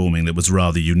relationship forming that was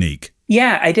rather unique?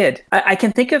 Yeah, I did. I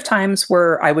can think of times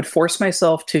where I would force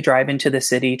myself to drive into the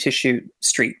city to shoot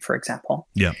street, for example.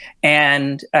 Yeah.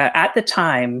 And at the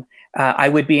time, I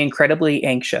would be incredibly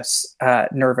anxious,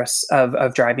 nervous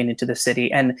of driving into the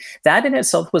city. And that in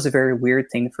itself was a very weird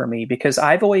thing for me because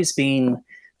I've always been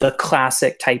the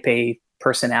classic type A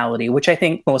personality, which I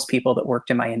think most people that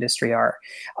worked in my industry are.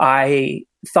 I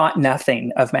thought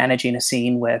nothing of managing a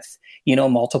scene with,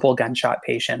 multiple gunshot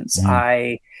patients.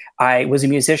 I was a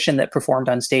musician that performed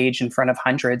on stage in front of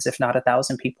hundreds, if not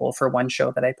 1,000 people for one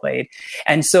show that I played.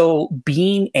 And so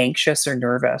being anxious or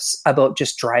nervous about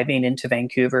just driving into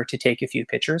Vancouver to take a few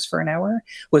pictures for an hour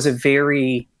was a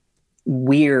very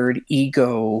weird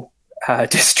ego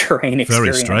destroying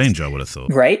experience. Very strange, I would have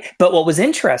thought. Right. But what was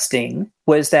interesting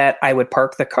was that I would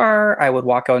park the car, I would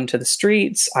walk out into the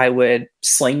streets, I would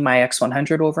sling my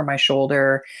X100 over my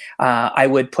shoulder, I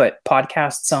would put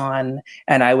podcasts on,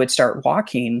 and I would start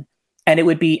walking. And it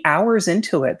would be hours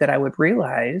into it that I would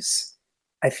realize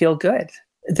I feel good.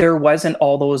 There wasn't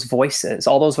all those voices.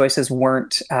 All those voices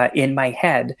weren't in my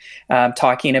head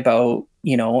talking about,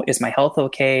 is my health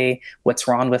okay? What's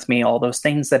wrong with me? All those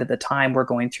things that at the time were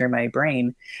going through my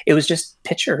brain. It was just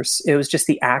pictures. It was just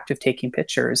the act of taking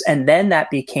pictures. And then that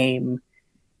became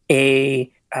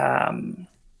a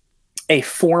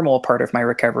formal part of my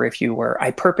recovery, if you were.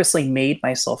 I purposely made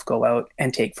myself go out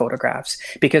and take photographs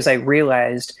because I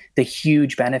realized the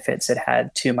huge benefits it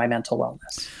had to my mental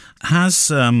wellness. Has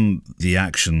the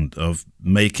action of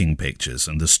making pictures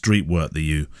and the street work that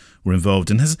you were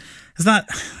involved in, has that,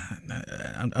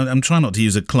 I'm trying not to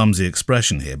use a clumsy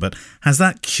expression here, but has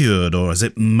that cured or has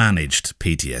it managed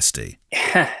PTSD?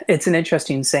 It's an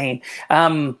interesting saying,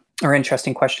 or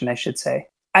interesting question, I should say.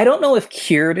 I don't know if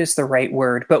cured is the right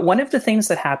word, but one of the things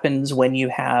that happens when you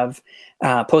have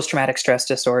post-traumatic stress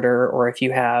disorder, or if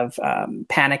you have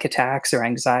panic attacks or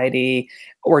anxiety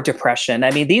or depression,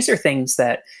 I mean, these are things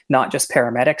that not just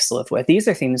paramedics live with. These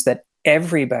are things that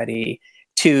everybody,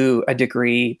 to a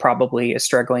degree, probably is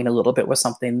struggling a little bit with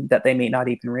something that they may not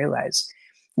even realize.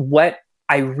 What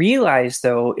I realize,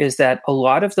 though, is that a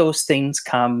lot of those things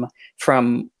come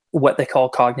from what they call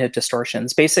cognitive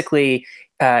distortions. Basically,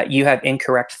 you have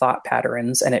incorrect thought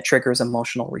patterns and it triggers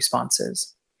emotional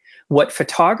responses. What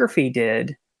photography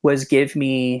did was give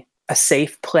me a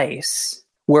safe place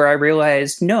where I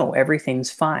realized, no, everything's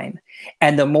fine.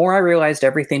 And the more I realized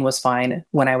everything was fine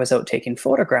when I was out taking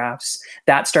photographs,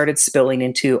 that started spilling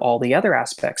into all the other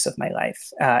aspects of my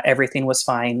life. Everything was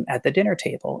fine at the dinner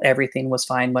table. Everything was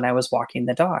fine when I was walking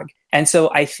the dog. And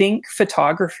so I think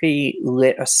photography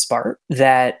lit a spark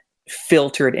that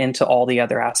filtered into all the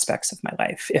other aspects of my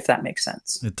life, if that makes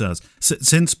sense. It does.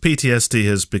 Since PTSD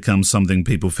has become something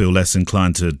people feel less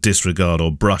inclined to disregard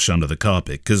or brush under the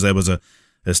carpet, because there was a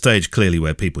stage clearly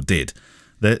where people did,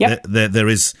 there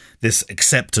is this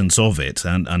acceptance of it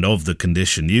and of the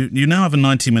condition. You now have a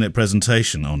 90-minute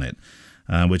presentation on it,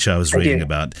 which I was reading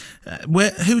about.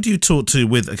 Who do you talk to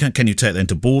with? Can you take that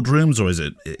into boardrooms, or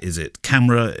is it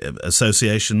camera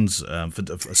associations?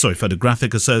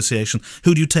 Photographic association.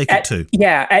 Who do you take it to?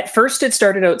 Yeah, at first it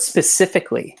started out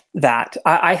specifically that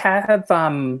I have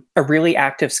a really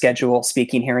active schedule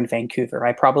speaking here in Vancouver.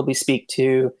 I probably speak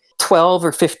to 12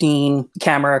 or 15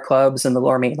 camera clubs in the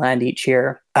Lower Mainland each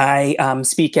year. I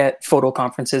speak at photo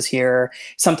conferences here.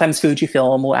 Sometimes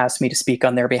Fujifilm will ask me to speak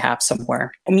on their behalf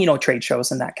somewhere, trade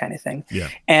shows and that kind of thing. Yeah.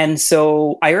 And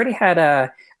so I already had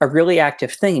a really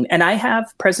active thing. And I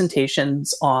have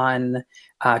presentations on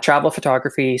travel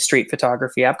photography, street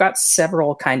photography. I've got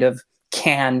several kind of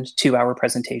canned 2-hour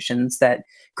presentations that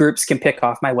groups can pick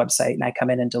off my website and I come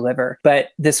in and deliver. But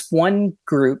this one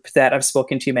group that I've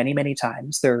spoken to many, many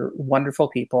times, they're wonderful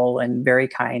people and very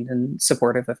kind and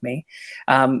supportive of me.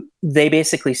 They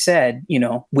basically said,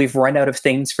 we've run out of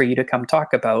things for you to come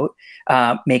talk about,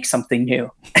 make something new.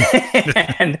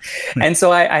 and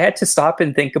so I had to stop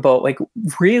and think about, like,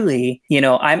 really,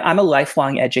 I'm a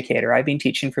lifelong educator. I've been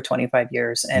teaching for 25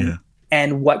 years.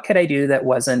 And what could I do that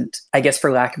wasn't, I guess,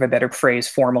 for lack of a better phrase,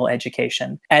 formal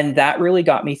education? And that really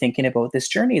got me thinking about this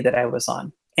journey that I was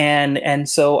on. And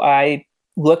so I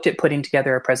looked at putting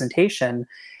together a presentation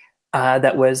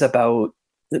that was about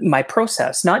my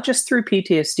process, not just through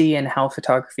PTSD and how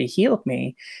photography healed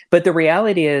me, but the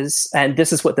reality is, and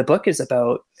this is what the book is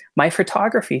about, my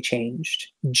photography changed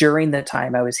during the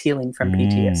time I was healing from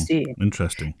PTSD.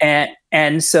 Interesting.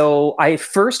 And so I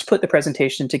first put the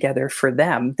presentation together for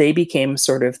them. They became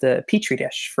sort of the petri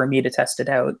dish for me to test it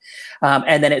out.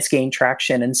 And then it's gained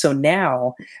traction. And so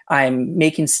now I'm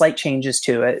making slight changes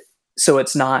to it, so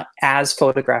it's not as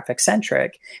photographic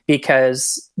centric,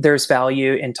 because there's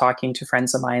value in talking to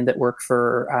friends of mine that work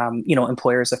for,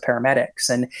 employers of paramedics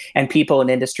and people in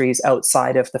industries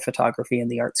outside of the photography and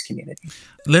the arts community.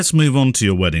 Let's move on to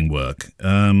your wedding work.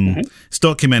 It's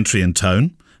documentary in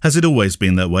tone. Has it always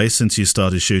been that way since you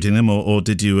started shooting them, or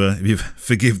did you,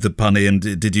 forgive the punny, and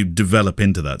did you develop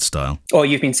into that style? Oh,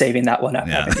 you've been saving that one up,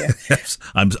 haven't you? Yes,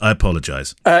 I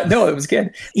apologize. No, it was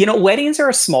good. Weddings are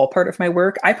a small part of my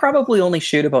work. I probably only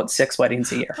shoot about 6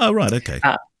 weddings a year. Oh, right, okay.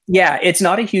 Yeah, it's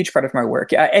not a huge part of my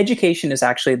work. Education is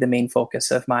actually the main focus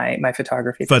of my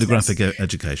photography Photographic business.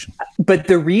 Education. But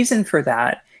the reason for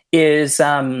that is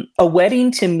a wedding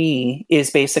to me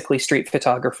is basically street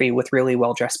photography with really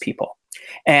well-dressed people.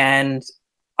 And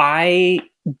I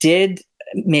did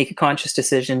make a conscious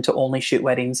decision to only shoot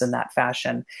weddings in that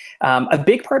fashion. A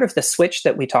big part of the switch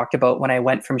that we talked about when I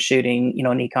went from shooting,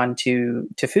 Nikon to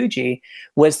Fuji,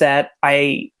 was that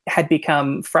I had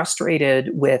become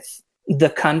frustrated with the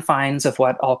confines of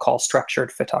what I'll call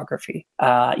structured photography.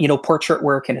 Portrait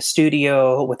work in a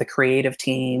studio with a creative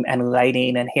team and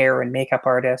lighting and hair and makeup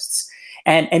artists.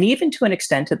 And even to an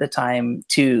extent at the time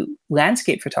to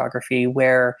landscape photography,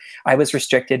 where I was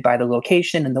restricted by the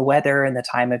location and the weather and the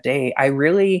time of day. I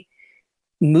really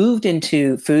moved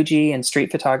into Fuji and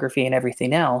street photography and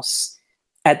everything else.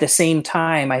 At the same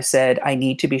time, I said, I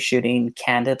need to be shooting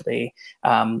candidly,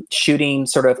 shooting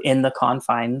sort of in the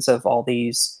confines of all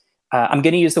these, I'm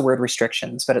going to use the word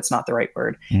restrictions, but it's not the right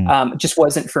word. It just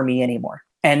wasn't for me anymore.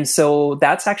 And so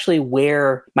that's actually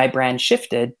where my brand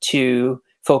shifted to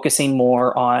focusing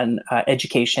more on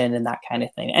education and that kind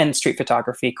of thing. And street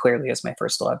photography clearly is my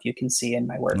first love, you can see in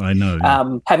my work. I know.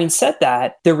 Yeah. Having said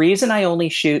that, the reason I only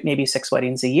shoot maybe 6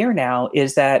 weddings a year now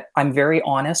is that I'm very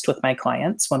honest with my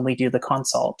clients when we do the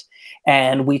consult.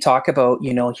 And we talk about,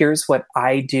 here's what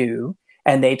I do.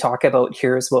 And they talk about,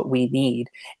 here's what we need.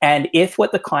 And if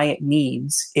what the client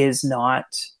needs is not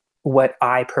what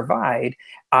I provide,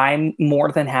 I'm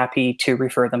more than happy to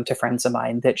refer them to friends of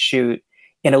mine that shoot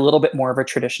in a little bit more of a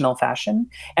traditional fashion.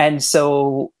 And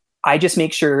so I just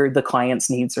make sure the client's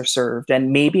needs are served,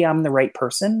 and maybe I'm the right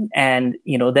person. And,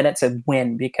 then it's a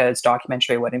win, because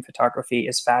documentary wedding photography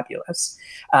is fabulous.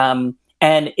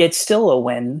 And it's still a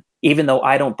win, even though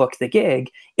I don't book the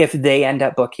gig, if they end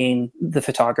up booking the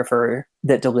photographer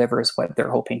that delivers what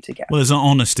they're hoping to get. Well, there's an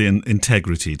honesty and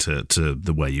integrity to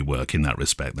the way you work in that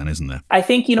respect then, isn't there? I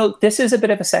think, this is a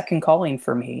bit of a second calling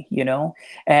for me,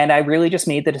 and I really just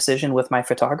made the decision with my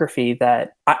photography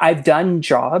that I've done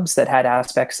jobs that had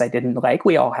aspects I didn't like.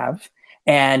 We all have.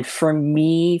 And for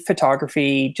me,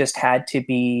 photography just had to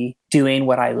be doing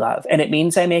what I love. And it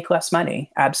means I make less money.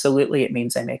 Absolutely, it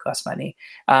means I make less money.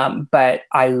 But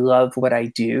I love what I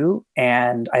do,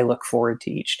 and I look forward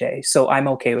to each day. So I'm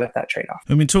okay with that trade-off.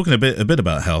 I mean, talking a bit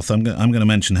about health, I'm going to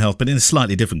mention health, but in a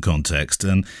slightly different context.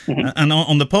 And and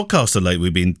on the podcast of late,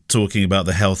 we've been talking about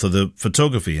the health of the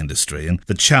photography industry and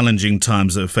the challenging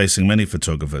times that are facing many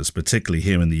photographers, particularly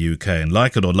here in the UK. And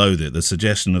like it or loathe it, the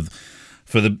suggestion of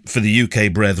for the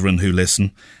UK brethren who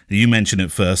listen, you mentioned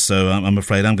it first, so I'm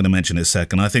afraid I'm going to mention it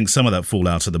second. I think some of that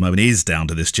fallout at the moment is down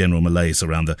to this general malaise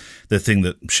around the thing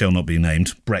that shall not be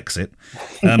named, Brexit.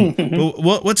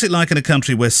 What's it like in a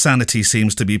country where sanity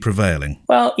seems to be prevailing?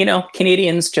 Well,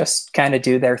 Canadians just kind of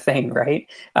do their thing, right?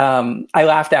 I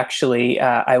laughed, actually.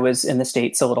 I was in the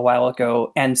States a little while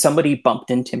ago, and somebody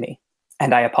bumped into me,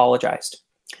 and I apologized.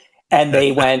 And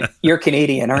they went, "You're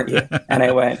Canadian, aren't you?" And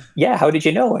I went, "Yeah, how did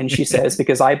you know?" And she says,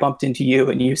 "Because I bumped into you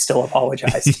and you still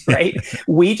apologized," right?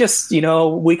 We just,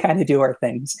 we kind of do our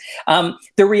things.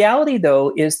 The reality,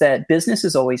 though, is that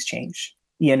businesses always change.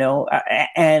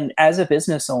 and as a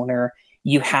business owner,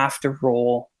 you have to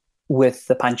roll with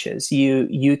the punches.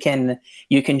 You can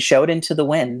shout into the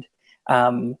wind.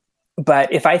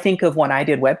 But if I think of when I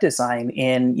did web design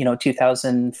in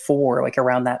 2004, like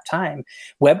around that time,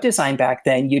 web design back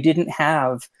then, you didn't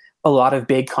have a lot of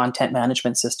big content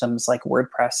management systems like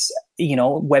WordPress.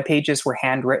 Web pages were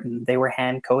handwritten, they were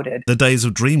hand coded. The days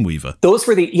of Dreamweaver. Those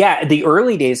were the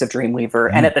early days of Dreamweaver.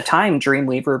 And at the time,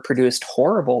 Dreamweaver produced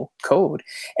horrible code.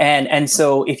 And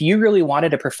so if you really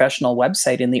wanted a professional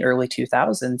website in the early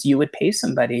 2000s, you would pay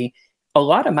somebody a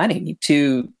lot of money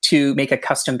to make a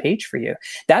custom page for you.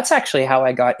 That's actually how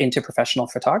I got into professional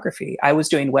photography. I was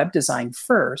doing web design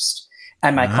first,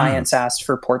 and my clients asked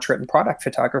for portrait and product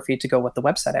photography to go with the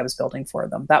website I was building for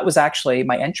them. That was actually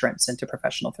my entrance into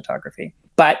professional photography.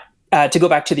 But to go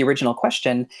back to the original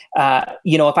question,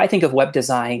 if I think of web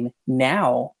design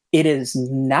now, it is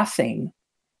nothing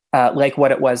like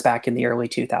what it was back in the early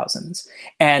 2000s.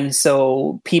 And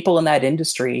so people in that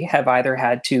industry have either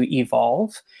had to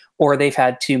evolve or they've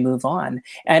had to move on.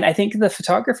 And I think the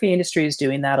photography industry is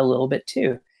doing that a little bit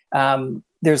too.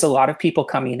 There's a lot of people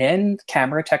coming in.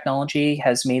 Camera technology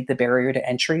has made the barrier to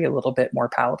entry a little bit more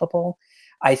palatable.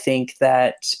 I think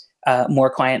that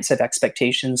more clients have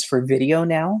expectations for video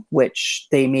now, which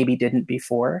they maybe didn't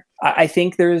before. I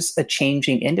think there's a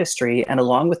changing industry. And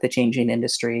along with the changing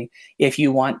industry, if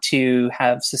you want to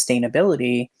have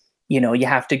sustainability, you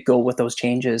have to go with those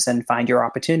changes and find your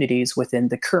opportunities within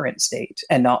the current state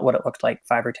and not what it looked like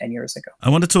 5 or 10 years ago. I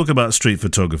want to talk about street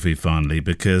photography finally,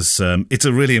 because it's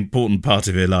a really important part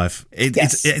of your life.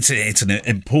 It's an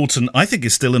important, I think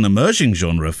it's still an emerging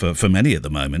genre for many at the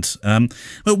moment.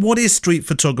 But what is street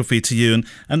photography to you?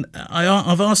 And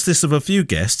I've asked this of a few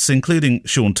guests, including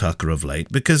Sean Tucker of late,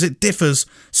 because it differs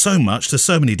so much to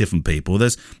so many different people.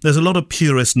 There's a lot of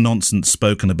purist nonsense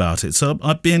spoken about it. So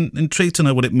I've been intrigued to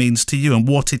know what it means to you and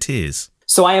what it is.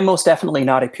 So I am most definitely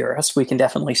not a purist. We can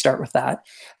definitely start with that.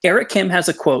 Eric Kim has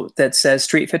a quote that says,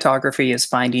 street photography is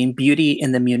finding beauty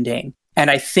in the mundane.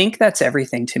 And I think that's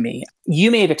everything to me.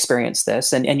 You may have experienced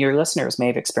this, and your listeners may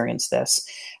have experienced this.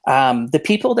 The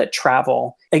people that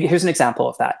travel, here's an example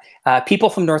of that. People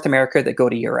from North America that go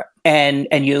to Europe, and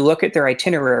you look at their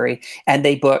itinerary and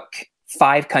they book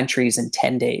 5 countries in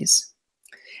 10 days.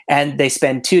 And they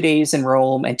spend 2 days in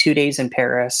Rome and 2 days in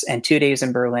Paris and 2 days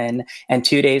in Berlin and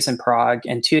 2 days in Prague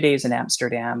and 2 days in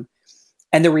Amsterdam.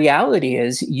 And the reality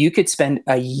is you could spend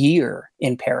a year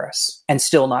in Paris and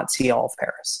still not see all of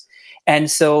Paris.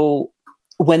 And so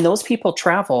when those people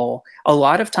travel, a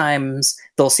lot of times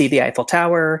they'll see the Eiffel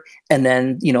Tower, and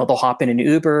then, they'll hop in an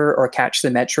Uber or catch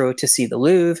the metro to see the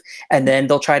Louvre, and then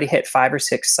they'll try to hit 5 or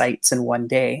 6 sites in one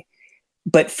day.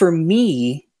 But for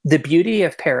me, the beauty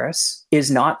of Paris is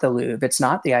not the Louvre. It's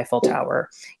not the Eiffel Tower.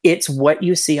 It's what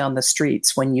you see on the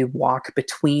streets when you walk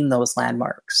between those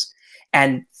landmarks.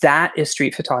 And that is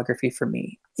street photography for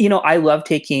me. I love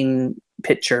taking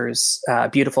pictures,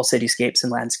 beautiful cityscapes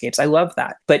and landscapes. I love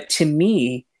that. But to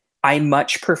me, I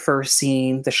much prefer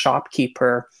seeing the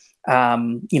shopkeeper,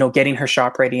 getting her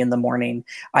shop ready in the morning.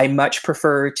 I much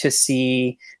prefer to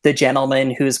see the gentleman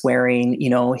who's wearing,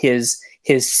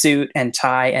 his suit and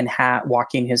tie and hat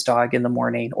walking his dog in the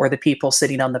morning, or the people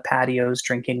sitting on the patios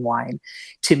drinking wine.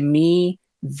 To me,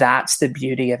 that's the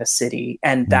beauty of a city.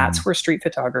 And that's where street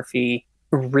photography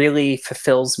really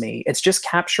fulfills me. It's just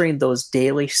capturing those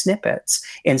daily snippets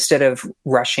instead of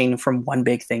rushing from one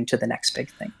big thing to the next big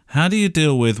thing. How do you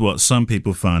deal with what some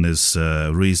people find is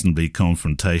reasonably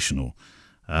confrontational?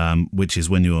 Which is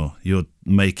when you're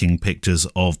making pictures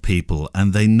of people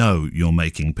and they know you're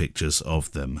making pictures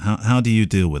of them. How do you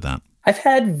deal with that? I've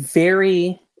had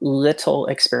very little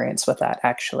experience with that,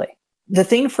 actually. The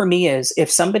thing for me is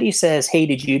if somebody says, hey,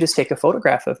 did you just take a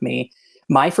photograph of me?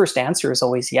 My first answer is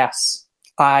always yes.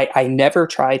 I never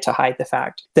try to hide the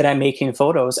fact that I'm making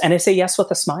photos, and I say yes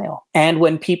with a smile. And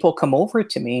when people come over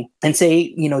to me and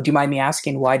say, do you mind me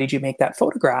asking, why did you make that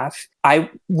photograph?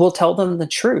 I will tell them the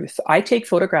truth. I take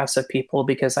photographs of people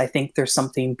because I think there's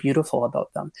something beautiful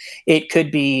about them. It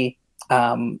could be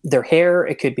their hair,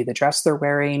 it could be the dress they're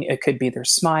wearing, it could be their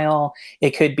smile,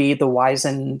 it could be the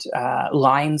wizened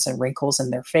lines and wrinkles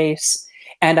in their face.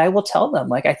 And I will tell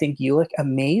them, I think you look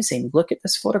amazing. Look at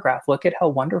this photograph. Look at how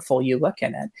wonderful you look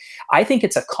in it. I think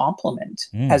it's a compliment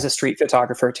as a street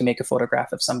photographer to make a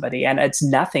photograph of somebody. And it's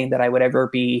nothing that I would ever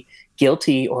be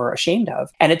guilty or ashamed of.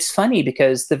 And it's funny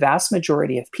because the vast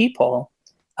majority of people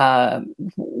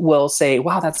will say,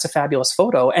 wow, that's a fabulous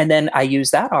photo. And then I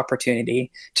use that opportunity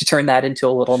to turn that into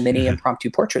a little mini impromptu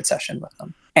portrait session with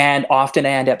them. And often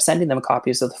I end up sending them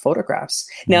copies of the photographs.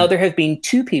 Now, there have been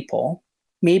 2 people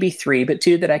maybe 3, but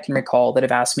 2 that I can recall that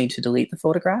have asked me to delete the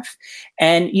photograph.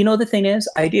 And the thing is,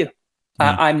 I do.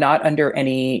 I'm not under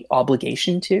any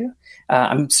obligation to.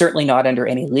 I'm certainly not under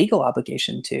any legal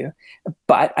obligation to,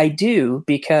 but I do,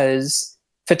 because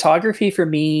photography for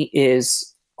me is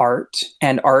art,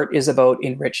 and art is about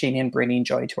enriching and bringing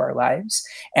joy to our lives.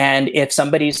 And if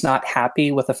somebody's not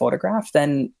happy with a photograph,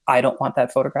 then I don't want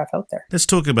that photograph out there. Let's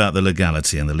talk about the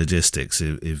legality and the logistics,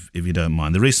 if you don't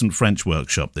mind. The recent French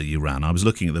workshop that you ran, I was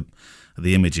looking at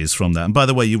the images from that. And by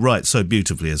the way, you write so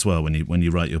beautifully as well when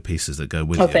you write your pieces that go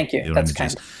with thank you. Your That's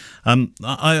images. kind.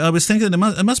 I was thinking it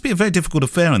must be a very difficult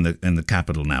affair in the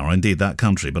capital now, or indeed that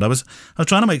country. But I was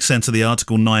trying to make sense of the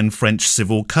Article 9 French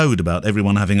Civil Code about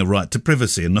everyone having a right to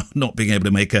privacy and not being able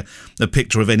to make a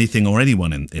picture of anything or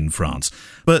anyone in France.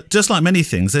 But just like many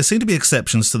things, there seem to be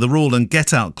exceptions to the rule and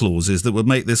get-out clauses that would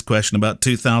make this question about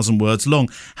 2,000 words long.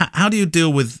 How do you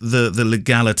deal with the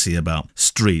legality about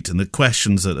street and the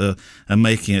questions that are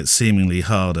making it seemingly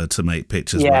harder to make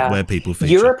pictures where people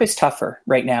feature? Europe is tougher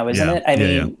right now, isn't it? I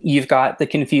mean, you've got the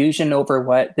confusion over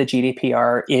what the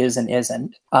GDPR is and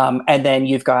isn't. And then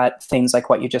you've got things like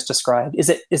what you just described. Is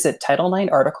it Title 9,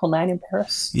 Article 9 in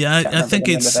Paris? Yeah, I think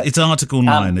it's Article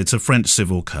 9. It's a French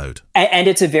civil code. And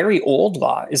it's a very old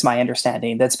law, is my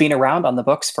understanding, that's been around on the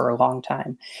books for a long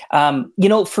time.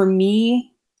 For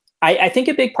me, I think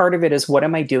a big part of it is, what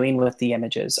am I doing with the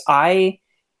images? I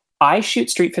shoot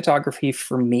street photography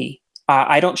for me.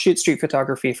 I don't shoot street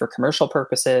photography for commercial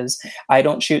purposes. I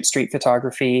don't shoot street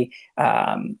photography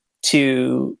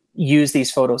to use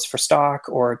these photos for stock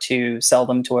or to sell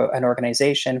them to an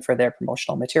organization for their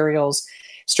promotional materials.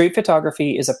 Street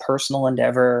photography is a personal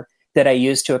endeavor that I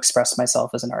use to express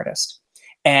myself as an artist.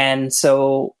 And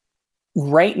so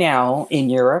right now in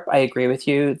Europe, I agree with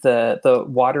you, the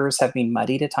waters have been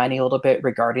muddied a tiny little bit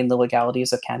regarding the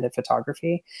legalities of candid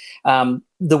photography.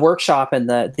 The workshop and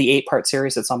the 8-part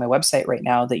series that's on my website right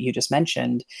now that you just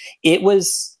mentioned, it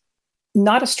was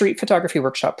not a street photography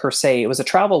workshop per se. It was a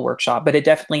travel workshop, but it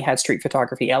definitely had street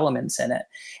photography elements in it.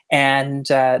 And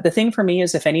the thing for me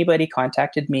is, if anybody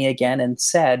contacted me again and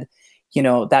said,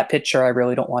 that picture, I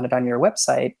really don't want it on your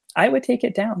website, I would take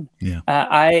it down. Yeah.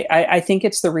 I think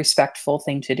it's the respectful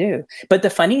thing to do. But the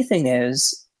funny thing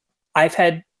is, I've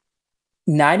had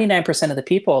 99% of the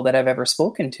people that I've ever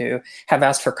spoken to have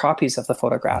asked for copies of the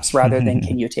photographs rather than,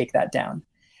 can you take that down?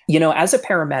 As a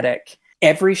paramedic,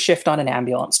 every shift on an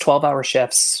ambulance, 12-hour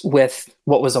shifts with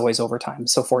what was always overtime,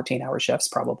 so 14-hour shifts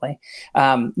probably,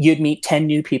 you'd meet 10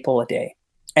 new people a day.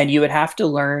 And you would have to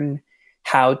learn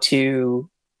how to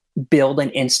build an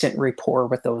instant rapport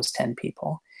with those 10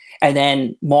 people. And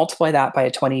then multiply that by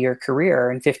a 20-year career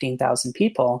and 15,000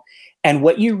 people. And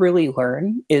what you really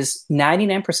learn is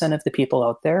 99% of the people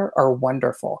out there are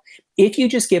wonderful if you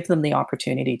just give them the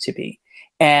opportunity to be.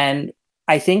 And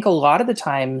I think a lot of the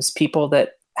times people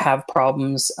that have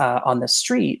problems on the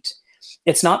street,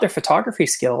 it's not their photography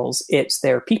skills, it's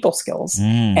their people skills.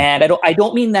 And I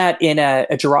don't mean that in a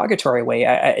derogatory way.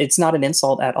 It's not an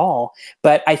insult at all.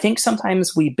 But I think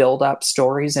sometimes we build up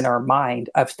stories in our mind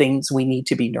of things we need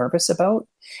to be nervous about,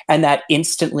 and that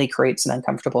instantly creates an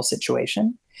uncomfortable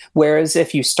situation. Whereas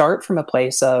if you start from a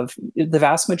place of, the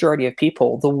vast majority of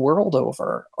people the world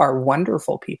over are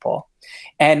wonderful people.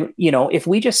 And, if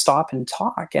we just stop and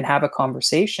talk and have a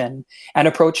conversation and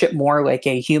approach it more like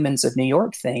a Humans of New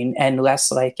York thing and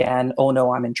less like an, oh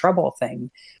no, I'm in trouble thing,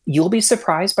 you'll be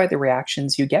surprised by the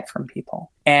reactions you get from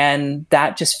people. And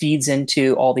that just feeds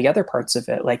into all the other parts of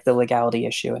it, like the legality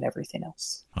issue and everything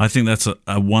else. I think that's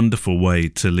a wonderful way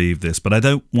to leave this, but I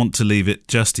don't want to leave it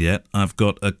just yet. I've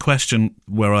got a question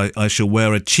where I shall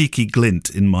wear a cheeky glint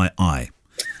in my eye.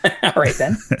 All right,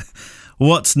 then.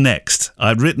 What's next?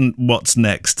 I'd written what's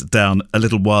next down a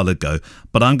little while ago,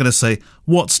 but I'm going to say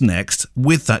what's next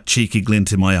with that cheeky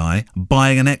glint in my eye,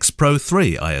 buying an X Pro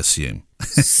 3, I assume.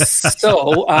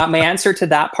 So my answer to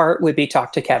that part would be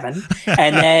talk to Kevin.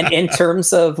 And then in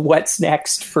terms of what's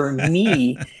next for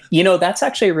me, that's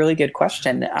actually a really good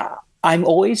question. I'm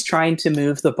always trying to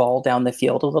move the ball down the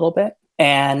field a little bit.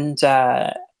 And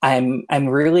I'm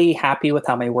really happy with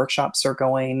how my workshops are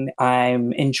going.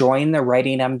 I'm enjoying the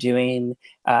writing I'm doing.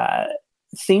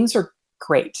 Things are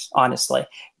great, honestly.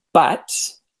 But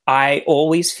I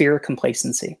always fear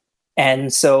complacency.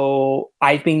 And so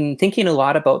I've been thinking a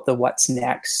lot about the what's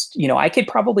next. I could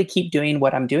probably keep doing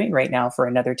what I'm doing right now for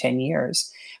another 10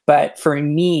 years. But for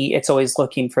me, it's always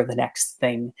looking for the next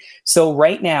thing. So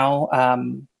right now,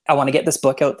 I want to get this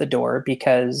book out the door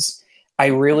because I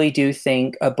really do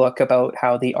think a book about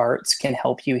how the arts can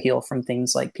help you heal from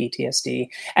things like PTSD,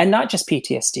 and not just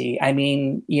PTSD. I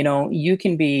mean, you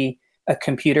can be a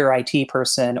computer IT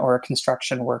person or a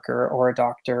construction worker or a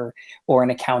doctor or an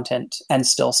accountant and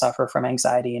still suffer from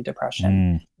anxiety and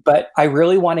depression. But I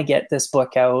really want to get this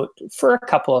book out for a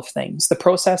couple of things. The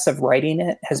process of writing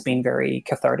it has been very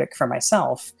cathartic for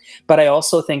myself, but I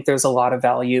also think there's a lot of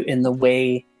value in the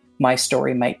way my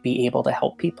story might be able to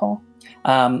help people.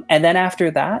 And then after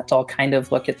that, I'll kind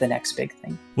of look at the next big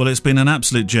thing. Well, it's been an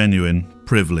absolute genuine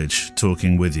privilege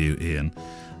talking with you, Ian.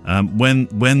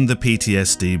 When the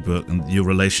PTSD book and your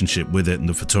relationship with it and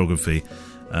the photography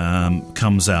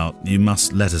comes out, you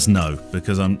must let us know,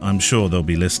 because I'm sure there'll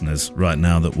be listeners right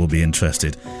now that will be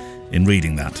interested in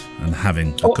reading that and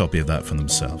having a copy of that for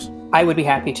themselves. I would be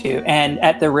happy to. And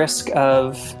at the risk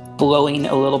of blowing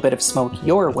a little bit of smoke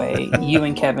your way, you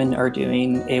and Kevin are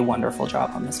doing a wonderful job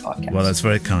on this podcast. Well, that's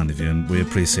very kind of you, and we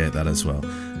appreciate that as well.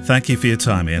 Thank you for your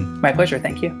time, Ian. My pleasure.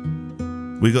 Thank you.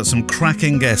 We've got some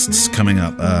cracking guests coming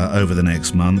up over the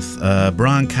next month.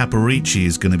 Brian Caporici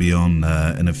is going to be on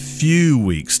in a few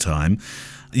weeks' time.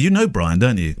 You know Brian,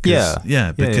 don't you?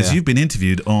 Yeah, because you've been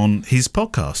interviewed on his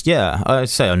podcast. Yeah, I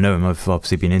say I know him. I've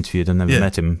obviously been interviewed and never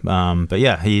met him. But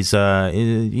yeah, he's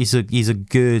a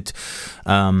good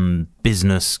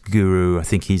business guru. I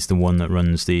think he's the one that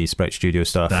runs the Sprout Studio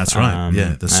stuff. That's right.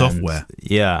 The software.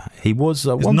 Yeah, he was.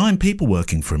 There's 9 people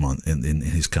working for him in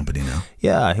his company now.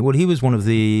 Yeah, well, he was one of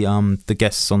the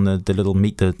guests on the little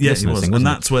Meet the Listeners thing, and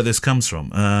that's where this comes from.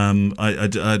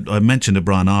 I mentioned to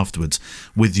Brian afterwards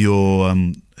with your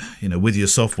with your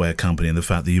software company and the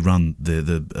fact that you run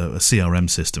the CRM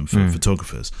system for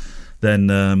photographers,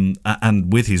 then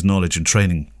and with his knowledge and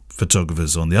training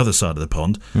photographers on the other side of the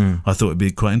pond, I thought it'd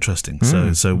be quite interesting.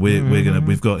 So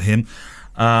we've got him.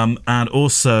 And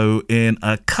also in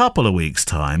a couple of weeks'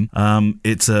 time,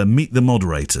 it's a Meet the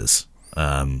Moderators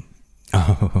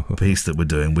piece that we're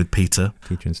doing with Peter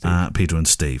and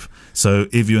Steve. So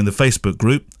if you're in the Facebook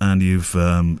group and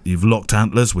you've locked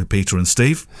antlers with Peter and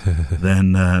Steve,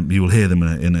 then you will hear them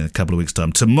in a couple of weeks'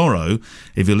 time. Tomorrow,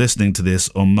 if you're listening to this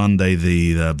on Monday,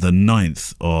 the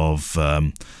 9th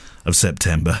of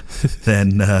September,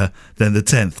 then the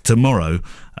 10th, tomorrow,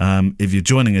 if you're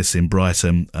joining us in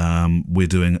Brighton, we're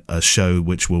doing a show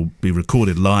which will be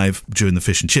recorded live during the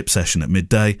fish and chip session at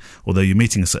midday, although you're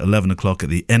meeting us at 11 o'clock at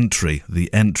the entry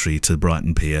to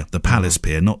Brighton Pier, the Palace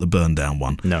Pier, not the burned down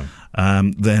one. No.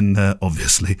 Then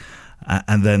obviously,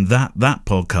 and then that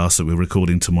podcast that we're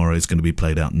recording tomorrow is going to be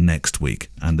played out next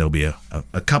week, and there'll be a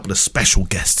couple of special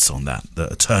guests on that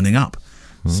are turning up.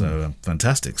 So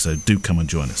fantastic. So do come and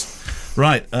join us.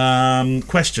 Right.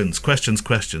 Questions.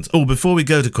 Oh, before we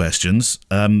go to questions,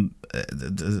 a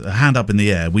hand up in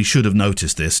the air. We should have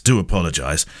noticed this. Do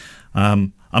apologise.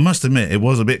 I must admit, it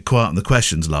was a bit quiet on the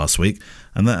questions last week,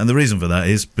 and the reason for that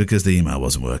is because the email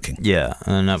wasn't working. Yeah,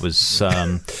 and that was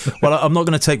well, I'm not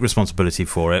going to take responsibility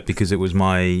for it because it was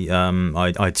my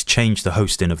I'd changed the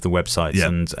hosting of the websites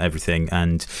and everything,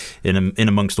 and in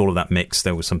amongst all of that mix,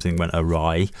 there was something that went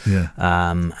awry.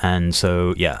 And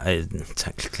so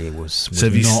technically it was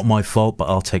not my fault, but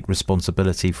I'll take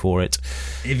responsibility for it.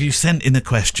 If you sent in a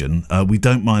question, we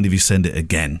don't mind if you send it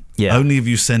again. Yeah. Only if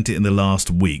you sent it in the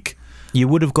last week. You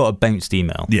would have got a bounced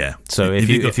email. Yeah. So if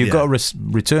you've got a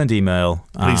returned email,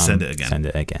 please send it again. Send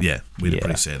it again. Yeah, we'd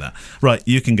appreciate that. Right,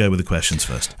 you can go with the questions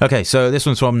first. Okay, so this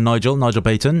one's from Nigel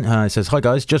Payton. It says, "Hi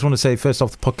guys, just want to say first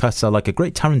off, the podcasts are like a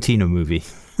great Tarantino movie."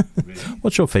 Really?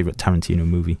 What's your favourite Tarantino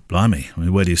movie? Blimey, I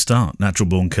mean, where do you start? Natural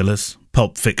Born Killers,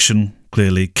 Pulp Fiction.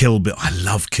 Clearly, Kill Bill. I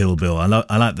love Kill Bill. I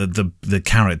like the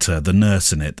character, the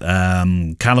nurse in it.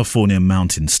 California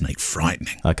Mountain Snake,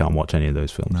 frightening. I can't watch any of those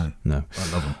films. No.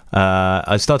 I love them.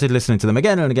 I started listening to them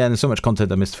again and again. There's so much content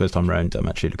I missed the first time around. I'm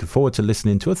actually looking forward to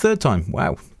listening to a third time.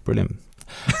 Wow, brilliant.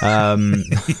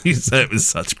 You said it with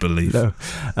such belief. No.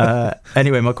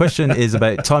 Anyway, my question is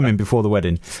about timing before the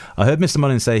wedding. I heard Mr.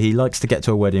 Mullins say he likes to get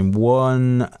to a wedding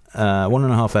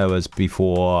 1.5 hours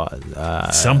before.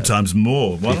 Sometimes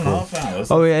more. 1.5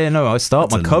 hours. Oh yeah, no. I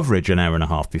start my coverage an hour and a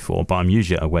half before, but I'm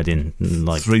usually at a wedding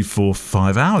like 3, 4,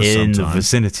 5 hours in sometimes. The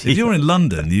vicinity. If you're in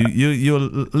London, you're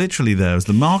literally there as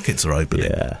the markets are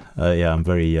opening. I'm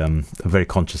very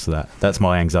conscious of that. That's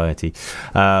my anxiety.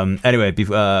 Anyway,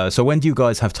 so when do you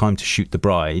guys have time to shoot the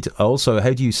bride? Also, how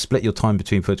do you split your time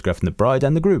between photographing the bride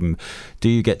and the groom? Do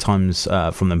you get times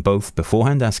from them both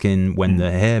beforehand, asking when the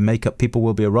hair, makeup people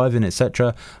will be arriving,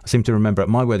 etc.? I seem to remember at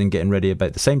my wedding getting ready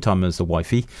about the same time as the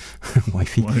wifey.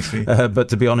 But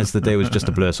to be honest, the day was just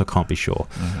a blur, so I can't be sure.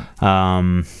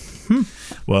 Well,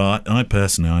 I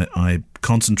personally, I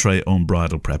concentrate on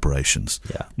bridal preparations.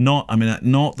 Yeah. Not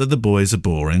that the boys are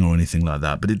boring or anything like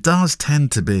that, but it does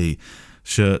tend to be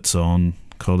shirts on,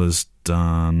 collars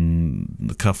done,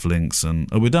 the cufflinks, and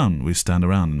we're done. We stand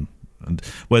around and And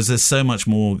whereas there's so much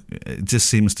more, it just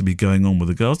seems to be going on with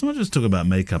the girls. I'm not just talking about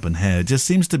makeup and hair. It just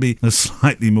seems to be a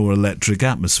slightly more electric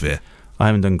atmosphere. I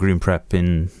haven't done groom prep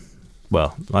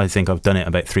I think I've done it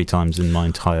about 3 times in my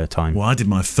entire time. Well, I did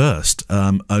my first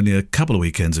only a couple of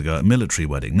weekends ago at a military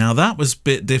wedding. Now, that was a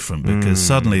bit different because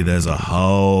suddenly there's a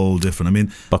whole different... I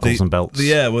mean... Buckles and belts.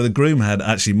 The groom had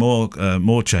actually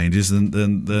more changes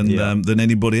than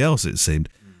anybody else, it seemed.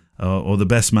 Or the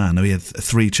best man, he had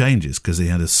 3 changes because he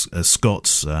had a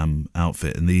Scots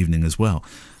outfit in the evening as well.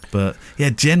 But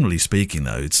yeah, generally speaking,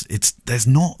 though, it's there's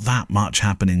not that much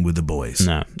happening with the boys.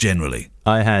 No, generally.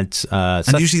 I had,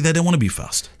 and usually they don't want to be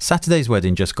fussed. Saturday's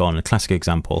wedding just gone, a classic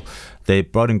example. The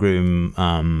bride and groom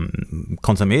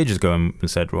contacted me ages ago and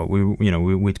said, "Well,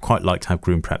 we'd quite like to have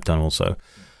groom prep done also."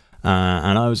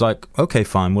 And I was like, okay,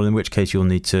 fine. Well, in which case we'll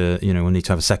need to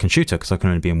have a second shooter because I can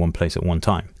only be in one place at one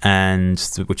time. And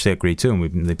which they agreed to,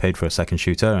 and they paid for a second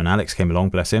shooter. And Alex came along,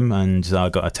 bless him, and I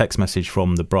got a text message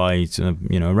from the bride,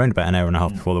 around about an hour and a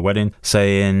half before the wedding,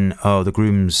 saying, "Oh, the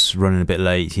groom's running a bit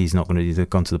late. He's not going to. He's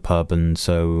gone to the pub, and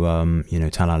so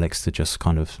tell Alex to just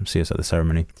kind of see us at the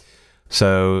ceremony."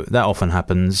 So that often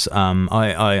happens.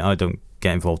 I don't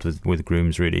get involved with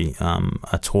grooms really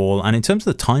at all. And in terms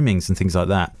of the timings and things like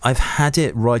that, I've had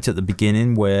it right at the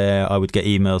beginning where I would get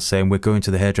emails saying, "We're going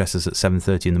to the hairdressers at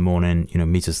 7:30 in the morning,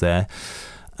 meet us there."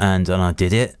 And I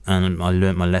did it, and I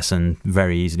learnt my lesson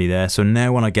very easily there. So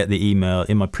now when I get the email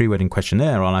in my pre-wedding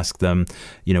questionnaire, I'll ask them,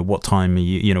 what time are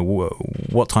you,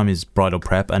 what time is bridal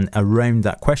prep? And around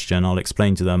that question, I'll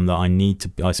explain to them that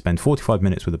I spend 45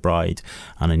 minutes with the bride,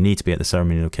 and I need to be at the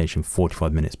ceremony location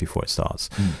 45 minutes before it starts.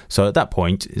 So at that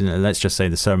point, let's just say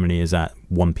the ceremony is at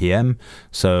 1 p.m.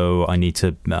 So I need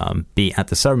to be at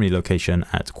the ceremony location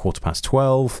at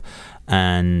 12:15.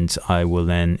 And I will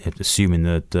then, assuming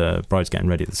that the bride's getting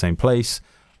ready at the same place,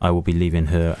 I will be with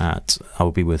her at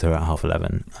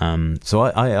 11:30. So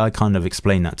I kind of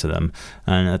explain that to them,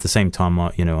 and at the same time,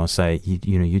 I'll say,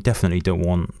 you definitely don't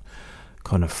want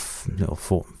kind of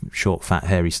little short, fat,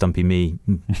 hairy, stumpy me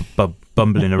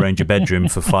bumbling around your bedroom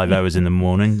for 5 hours in the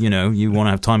morning. You want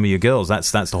to have time with your girls. That's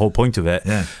the whole point of it.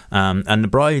 Yeah. And the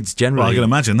brides generally... Well, I can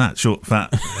imagine that. Short,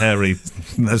 fat, hairy.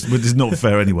 It's not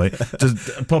fair anyway.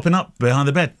 Just popping up behind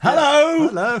the bed.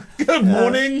 Hello. Good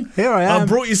morning. Here I am. I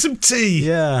brought you some tea.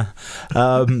 Yeah.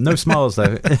 No smiles,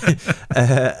 though.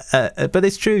 But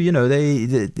it's true,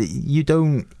 you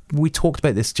don't... We talked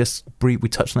about this we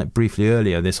touched on it briefly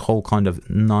earlier, this whole kind of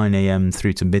 9 a.m.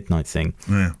 through to midnight thing.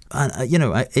 Yeah. And,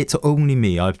 it's only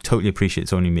me. I totally appreciate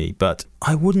it's only me. But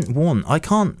I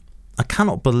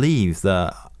cannot believe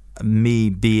that me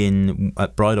being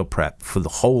at bridal prep for the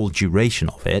whole duration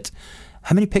of it,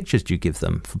 how many pictures do you give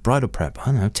them for bridal prep? I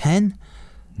don't know, 10?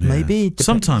 Yeah. Maybe.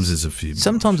 Sometimes there's a few.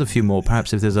 Sometimes a few more,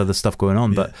 perhaps if there's other stuff going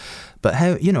on. Yeah. But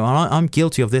how, I'm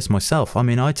guilty of this myself. I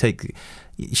mean,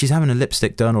 she's having a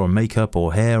lipstick done or makeup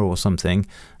or hair or something,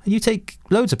 and you take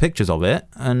loads of pictures of it,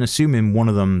 and assuming one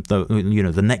of them,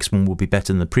 the next one will be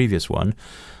better than the previous one,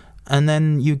 and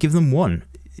then you give them one,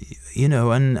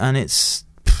 and it's...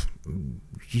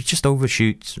 You just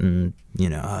overshoot, and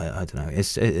I don't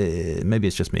know. Maybe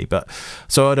it's just me, but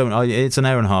so I don't. It's an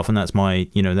hour and a half, and that's my,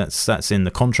 that's in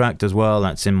the contract as well.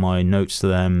 That's in my notes to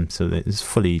them, so they're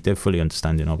fully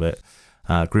understanding of it.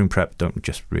 Groom prep, don't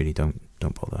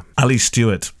bother. Ali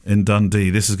Stewart in Dundee.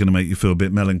 This is going to make you feel a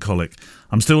bit melancholic.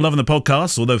 I'm still loving the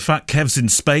podcast, although Fat Kev's in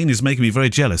Spain is making me very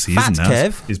jealous. He isn't now.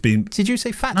 Fat Kev? He's been. Did you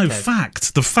say Fat? No, Kev?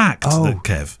 fact. The fact that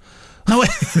Kev. No,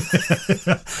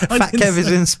 Fat Kev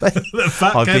is in Spain.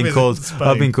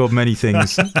 I've been called many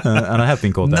things, and I have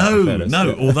been called that.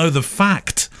 No. Although the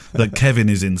fact that Kevin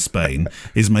is in Spain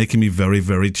is making me very,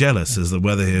 very jealous, as the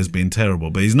weather here has been terrible.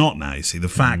 But he's not now. You see, the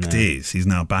fact is he's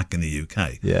now back in the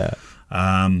UK. Yeah.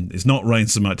 It's not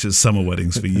rained so much as summer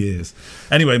weddings for years.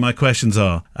 Anyway, my questions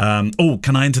are,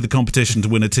 can I enter the competition to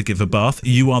win a ticket for Bath?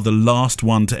 You are the last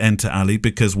one to enter, Ali,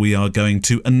 because we are going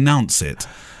to announce it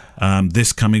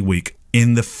this coming week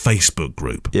in the Facebook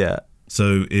group. Yeah.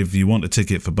 So if you want a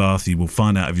ticket for Bath, you will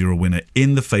find out if you're a winner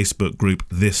in the Facebook group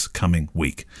this coming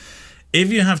week. If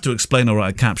you have to explain or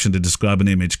write a caption to describe an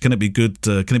image, can it be good?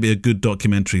 Can it be a good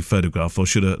documentary photograph, or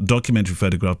should a documentary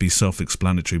photograph be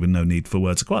self-explanatory with no need for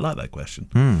words? I quite like that question.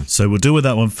 So we'll deal with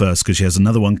that one first because she has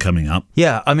another one coming up.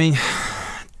 Yeah, I mean,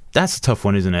 that's a tough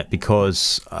one, isn't it?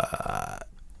 Because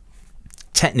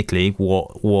technically,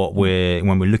 when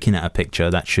we're looking at a picture,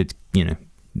 that should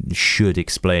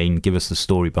explain, give us the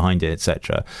story behind it,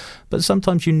 etc. But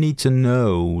sometimes you need to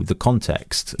know the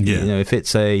context. Yeah. If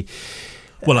it's a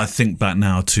Well, I think back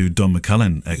now to Don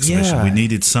McCullin exhibition. Yeah. We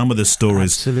needed some of the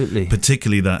stories, Absolutely.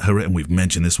 particularly that, and we've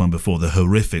mentioned this one before, the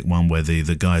horrific one where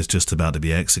the guy is just about to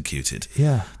be executed.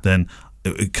 Yeah. Then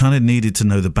it kind of needed to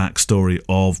know the backstory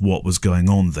of what was going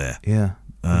on there. Yeah.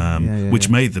 Which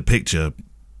made the picture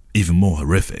even more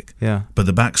horrific. Yeah. But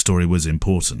the backstory was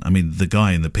important. I mean, the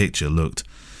guy in the picture looked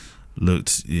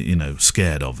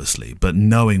scared, obviously, but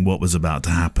knowing what was about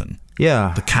to happen.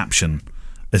 Yeah. The caption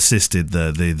assisted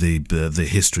the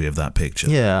history of that picture.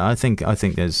 Yeah, I think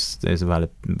there's a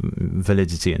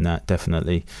validity in that,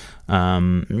 definitely.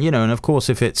 And of course,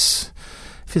 if it's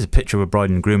a picture of a bride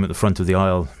and groom at the front of the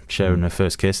aisle sharing their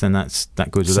first kiss, then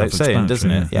that goes without saying, doesn't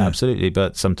it? Yeah, absolutely.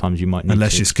 But sometimes you might need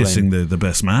unless to she's explain. kissing the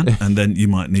best man, and then you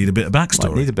might need a bit of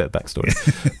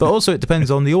backstory. But also it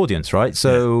depends on the audience, right?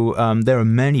 So there are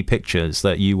many pictures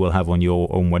that you will have on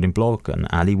your own wedding blog, and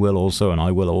Ali will also, and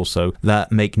I will also,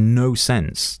 that make no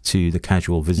sense to the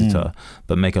casual visitor,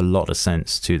 but make a lot of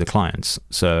sense to the clients.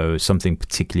 So something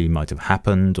particularly might have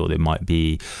happened, or there might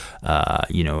be,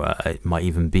 it might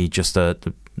even be just a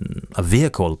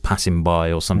vehicle passing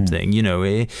by or something,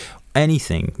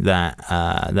 anything that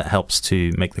helps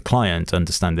to make the client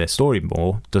understand their story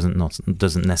more doesn't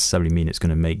necessarily mean it's going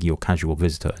to make your casual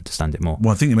visitor understand it more.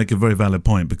 Well, I think you make a very valid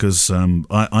point, because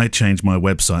I changed my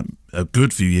website a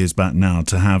good few years back now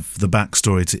to have the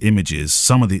backstory to images,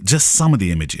 some of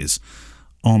the images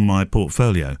on my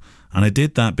portfolio. And I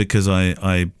did that because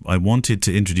I wanted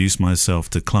to introduce myself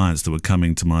to clients that were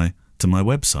coming to my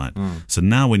website. So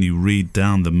now when you read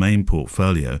down the main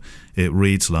portfolio, it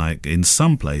reads like, in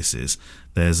some places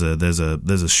there's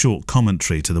a short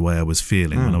commentary to the way I was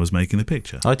feeling when I was making the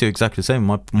picture. I do exactly the same.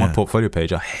 My portfolio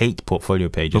page, I hate portfolio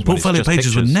pages. But portfolio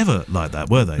pages were never like that,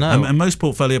 were they? No. And most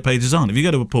portfolio pages aren't. If you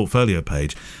go to a portfolio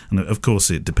page, and of course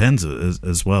it depends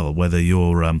as well whether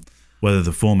whether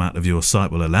the format of your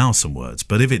site will allow some words.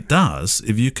 But if it does,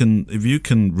 if you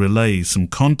can relay some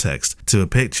context to a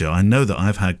picture, I know that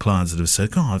I've had clients that have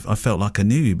said, "God, I felt like I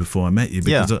knew you before I met you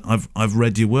because I've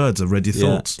read your words, I've read your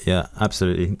thoughts." Yeah,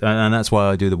 absolutely, and that's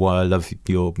why I love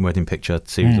your wedding picture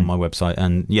series on my website.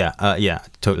 And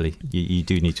totally, you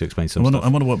do need to explain some stuff. I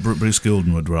wonder what Bruce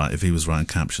Gilden would write if he was writing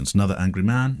captions. Another angry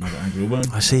man, another angry woman.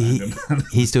 I see.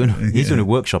 He's doing a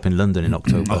workshop in London in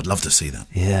October. I would love to see that.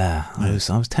 Yeah, I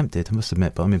was tempted, I must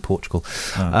admit, but I'm in Portugal.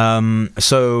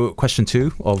 So question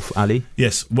 2 of Ali.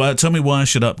 Yes. Well, tell me why I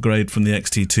should upgrade from the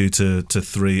XT2 to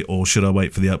 3, or should I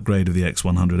wait for the upgrade of the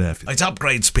X100F? It's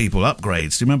upgrades, people,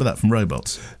 upgrades. Do you remember that from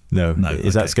Robots? No.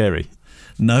 Is that scary?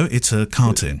 No, it's a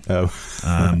cartoon.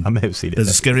 I may have seen it. There's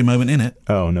a scary moment in it.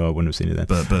 Oh no, I wouldn't have seen it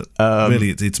then. But really,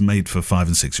 it's made for 5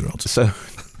 and 6 year olds. So,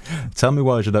 tell me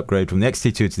why I should upgrade from the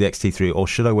XT2 to the XT3, or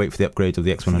should I wait for the upgrade of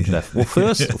the X100F?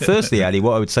 Well, firstly, Ali,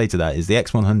 what I would say to that is the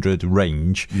X100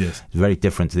 range is very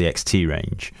different to the XT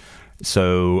range.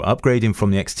 So upgrading from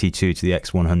the XT2 to the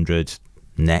X100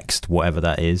 next, whatever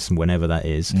that is, whenever that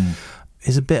is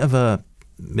a bit of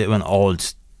an odd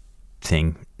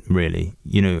thing, really.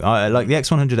 I like the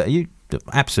X100.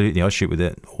 Absolutely, I shoot with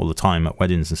it all the time at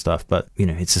weddings and stuff, but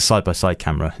it's a side-by-side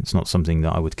camera. It's not something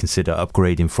that I would consider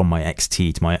upgrading from my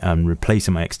XT to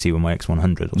replacing my XT with my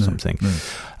X100 or something.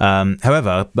 No.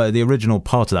 However, but the original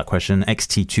part of that question,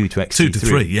 XT2 to XT3. 2 to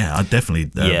 3, I'd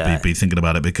definitely be thinking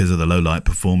about it because of the low light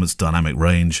performance, dynamic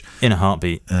range. In a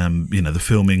heartbeat. The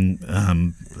filming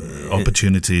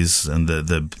opportunities and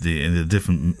the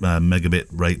different megabit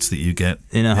rates that you get.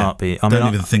 In a heartbeat.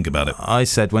 Don't even think about it. I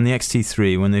said when the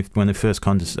XT3, when they first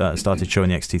kind of started showing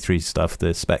the XT3 stuff,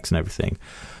 the specs and everything,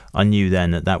 I knew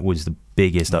then that was the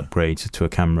biggest upgrade to a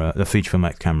camera, the feature film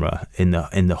camera in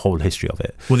the whole history of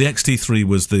it. Well, the XT3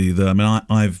 was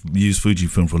I've used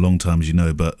Fujifilm for a long time, as you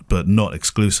know, but not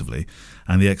exclusively.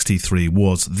 And the XT3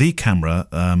 was the camera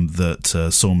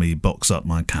that saw me box up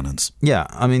my Canons. Yeah,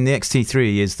 the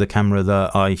XT3 is the camera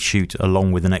that I shoot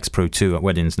along with an X Pro 2 at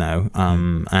weddings now,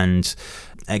 and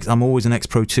I'm always an X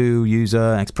Pro 2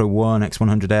 user, X Pro 1,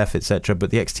 X100F, etc.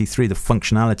 But the XT3, the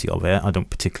functionality of it, I don't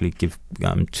particularly give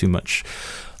too much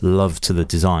love to the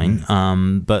design,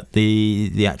 but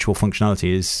the actual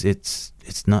functionality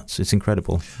it's nuts. It's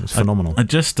incredible. It's phenomenal. I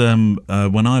just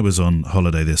when I was on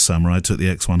holiday this summer, I took the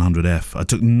X100F. I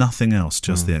took nothing else,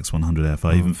 just the X100F.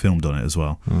 I even filmed on it as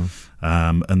well.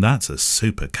 And that's a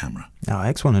super camera.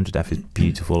 X100F is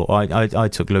beautiful. I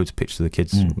took loads of pictures of the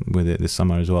kids with it this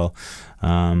summer as well.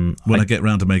 When I get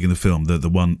round to making the film, the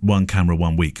one camera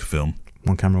 1 week film.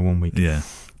 One camera 1 week. Yeah.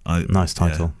 Nice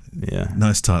title. Yeah.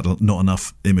 Nice title. Not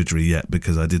enough imagery yet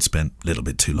because I did spend a little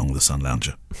bit too long with the Sun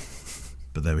Lounger.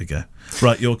 But there we go.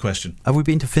 Right, your question. Have we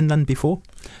been to Finland before?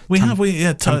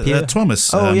 Thomas.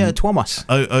 Thomas.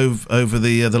 Over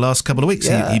the last couple of weeks,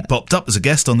 he popped up as a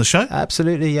guest on the show.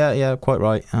 Absolutely, yeah, quite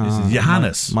right. This is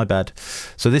Johannes. My bad.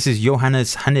 So this is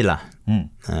Johannes Hanila.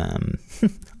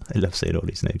 I love saying all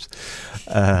these names.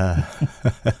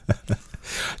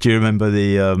 Do you remember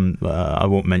the? I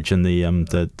won't mention the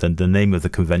name of the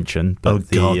convention, but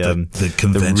the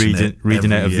convention,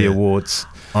 reading out of the awards.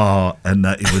 Oh, and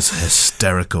it was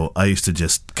hysterical. I used to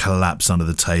just collapse under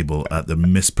the table at the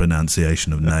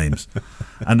mispronunciation of names.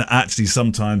 And actually,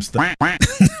 sometimes...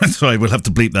 Sorry, we'll have to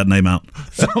bleep that name out.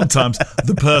 Sometimes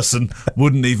the person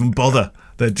wouldn't even bother.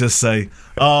 They'd just say,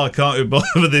 I can't even bother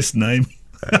with this name.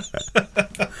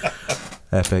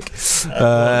 Epic.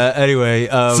 Anyway...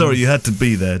 sorry, you had to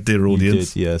be there, dear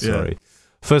audience. You did, sorry.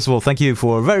 First of all, thank you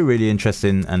for a very, really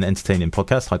interesting and entertaining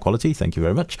podcast, high quality. Thank you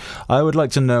very much. I would like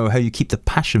to know how you keep the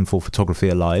passion for photography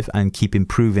alive and keep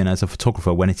improving as a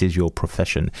photographer when it is your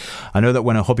profession. I know that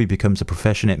when a hobby becomes a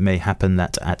profession, it may happen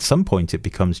that at some point it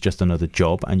becomes just another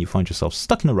job and you find yourself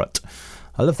stuck in a rut.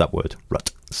 I love that word,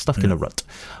 rut. Stuck in a rut.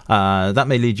 That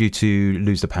may lead you to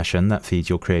lose the passion that feeds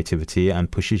your creativity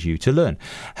and pushes you to learn.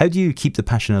 How do you keep the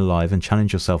passion alive and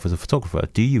challenge yourself as a photographer?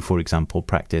 Do you, for example,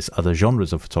 practice other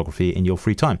genres of photography in your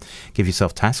free time? Give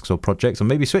yourself tasks or projects, or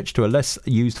maybe switch to a less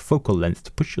used focal length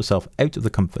to push yourself out of the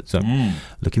comfort zone.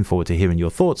 Looking forward to hearing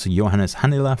your thoughts. Johannes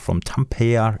Hanila from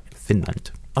Tampere,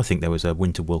 Finland. I think there was a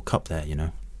Winter World Cup there, you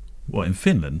know. What, in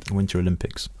Finland? Winter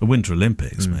Olympics. A Winter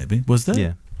Olympics, maybe. Was there?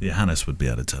 Yeah. Johannes would be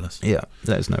able to tell us. Yeah,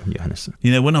 let us know, Johannes.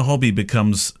 You know, when a hobby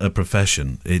becomes a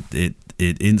profession, it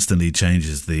instantly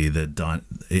changes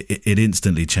it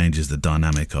instantly changes the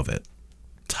dynamic of it.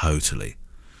 Totally.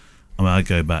 I mean, I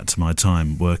go back to my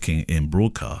time working in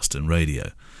broadcast and radio,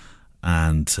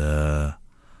 and I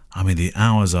mean, the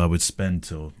hours I would spend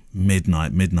till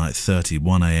midnight 30,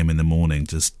 1 a.m. in the morning,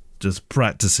 just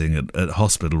practicing at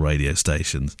hospital radio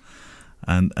stations,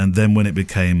 and then when it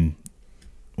became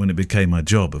my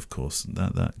job, of course,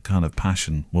 that kind of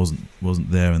passion wasn't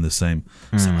there in the same.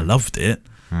 So I loved it,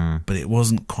 but it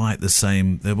wasn't quite the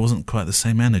same. There wasn't quite the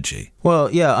same energy. Well,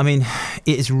 yeah, I mean,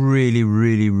 it's really,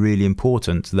 really, really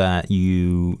important that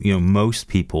you know, most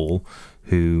people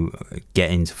who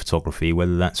get into photography,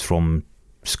 whether that's from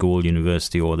school,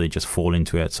 university, or they just fall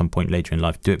into it at some point later in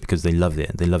life, do it because they love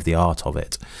it. They love the art of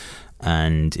it.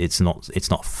 And it's not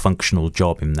a functional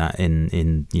job in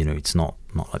you know, it's not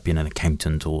like being an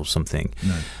accountant or something.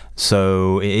 No.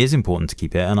 So it is important to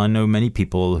keep it, and I know many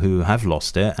people who have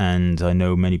lost it, and I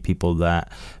know many people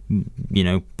that, you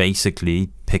know, basically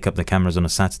pick up the cameras on a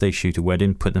Saturday, shoot a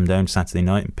wedding, put them down Saturday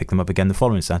night and pick them up again the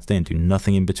following Saturday and do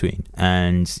nothing in between.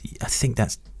 And I think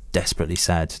that's desperately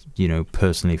sad, you know,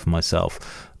 personally for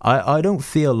myself. I don't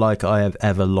feel like I have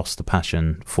ever lost the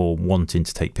passion for wanting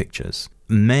to take pictures.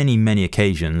 Many, many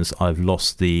occasions I've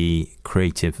lost the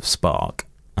creative spark,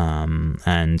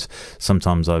 and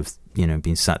sometimes I've, you know,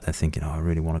 been sat there thinking, I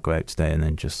really want to go out today, and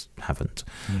then just haven't.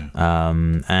 Yeah.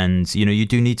 And you know, you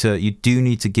do need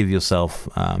to give yourself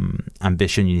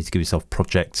ambition. You need to give yourself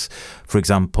projects. For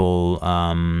example,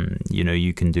 you know,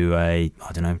 you can do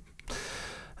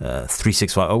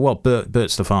 365. Oh, well, Bert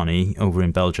Stefani over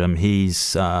in Belgium,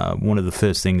 he's one of the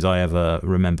first things I ever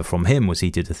remember from him was he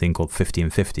did a thing called 50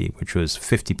 and 50, which was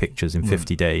 50 pictures in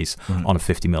 50 days on a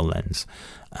 50mm lens.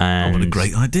 And what a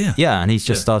great idea. Yeah, and he's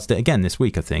just started it again this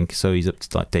week, I think. So he's up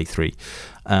to like day 3.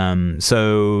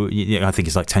 So yeah, I think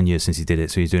it's like 10 years since he did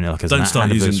it. So he's doing it like as an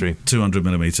anniversary. Don't start using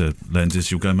 200mm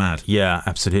lenses; you'll go mad. Yeah,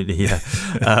 absolutely. Yeah,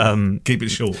 keep it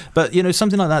short. But you know,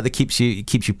 something like that keeps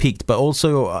you peaked. But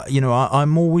also, you know,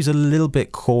 I'm always a little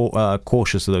bit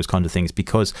cautious of those kind of things,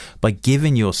 because by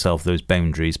giving yourself those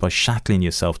boundaries, by shackling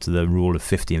yourself to the rule of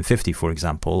 50 and 50, for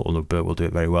example, although Bert will do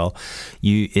it very well,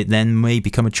 it then may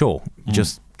become a chore.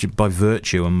 Just by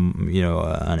virtue and, you know,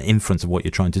 an inference of what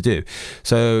you're trying to do.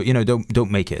 So, you know,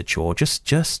 don't make it a chore. Just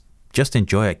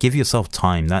enjoy it. Give yourself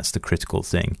time. That's the critical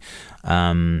thing.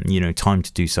 You know, time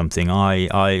to do something.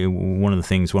 I one of the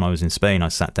things when I was in Spain, I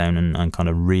sat down and kind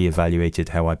of reevaluated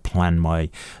how I plan my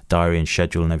diary and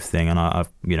schedule and everything. And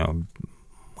I've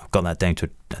got that down to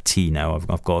a T now.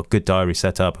 I've got a good diary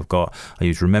set up. I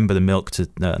use Remember the Milk to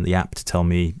the app to tell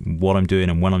me what I'm doing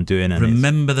and when I'm doing. And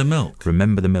Remember the Milk.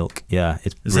 Remember the Milk. Yeah,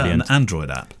 it's Is brilliant. that an Android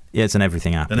app? Yeah, it's an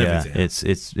everything app.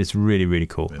 It's really, really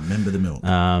cool. Remember the milk.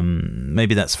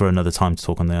 Maybe that's for another time to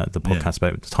talk on the podcast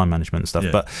about time management and stuff.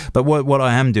 Yeah. But what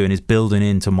I am doing is building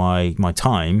into my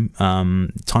time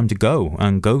to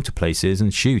go to places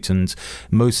and shoot. And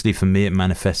mostly for me, it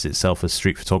manifests itself as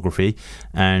street photography.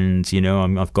 And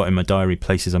I've got in my diary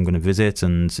places I'm going to visit,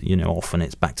 and often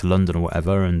it's back to London or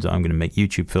whatever. And I'm going to make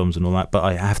YouTube films and all that. But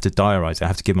I have to diarize. I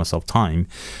have to give myself time,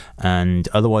 and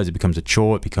otherwise it becomes a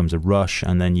chore. It becomes a rush,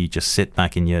 and then you just sit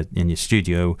back in your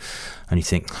studio and you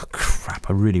think, oh, crap,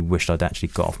 I really wished I'd actually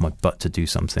got off my butt to do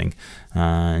something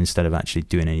instead of actually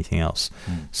doing anything else.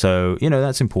 So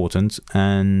that's important.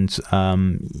 And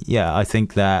I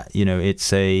think that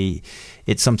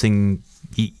it's something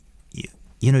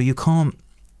you can't.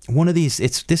 This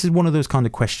is one of those kind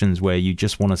of questions where you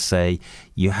just want to say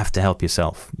you have to help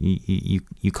yourself. You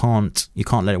can't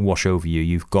let it wash over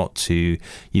you.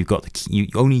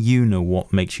 Only you know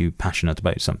what makes you passionate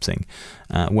about something.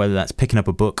 Whether that's picking up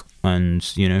a book and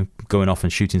going off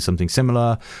and shooting something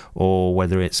similar, or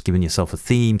whether it's giving yourself a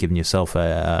theme, giving yourself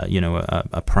a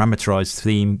parameterized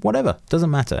theme, whatever,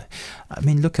 doesn't matter. I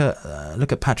mean, look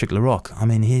at Patrick Larocque. I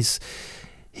mean, he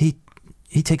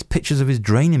takes pictures of his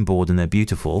draining board and they're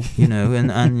beautiful,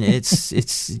 and it's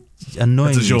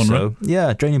annoyingly That's a genre. so.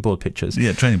 Yeah, draining board pictures.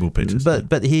 Yeah, draining board pictures.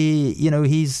 But he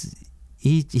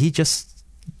just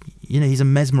he's a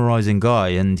mesmerizing guy,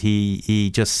 and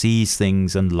he just sees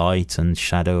things and light and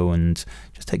shadow and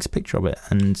just takes a picture of it,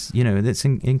 and it's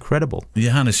incredible.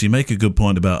 Johannes, you make a good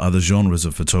point about other genres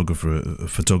of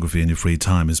photography in your free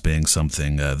time as being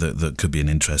something that could be an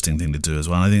interesting thing to do as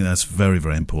well. And I think that's very,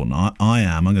 very important.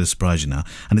 I'm going to surprise you now,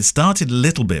 and it started a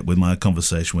little bit with my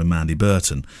conversation with Mandy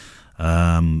Burton,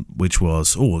 which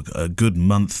was a good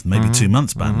month, maybe 2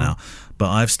 months back now. But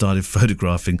I've started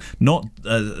photographing not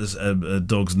dogs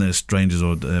and their strangers,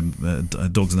 or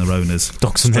dogs and their owners.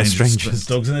 Dogs and their strangers.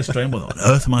 Dogs and their strangers. What on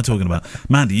earth am I talking about?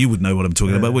 Mandy, you would know what I'm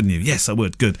talking about, wouldn't you? Yes, I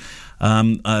would. Good.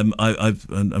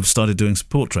 I've started doing some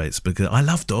portraits because I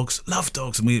love dogs,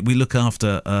 and we look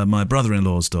after my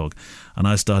brother-in-law's dog, and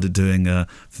I started doing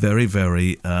very,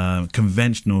 very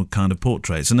conventional kind of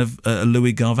portraits, and a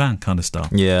Louis Garvin kind of style.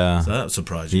 Yeah. So that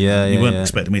surprised you. Yeah, you weren't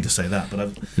expecting me to say that,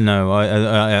 but No,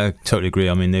 I totally agree.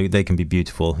 I mean, they can be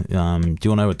beautiful. Do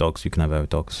you want our dogs? You can have our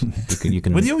dogs. You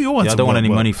can. Well, you want I don't want any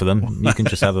money for them. You can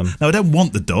just have them. No, I don't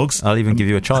want the dogs. I'll even give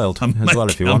you a child well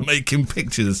if you want. I'm making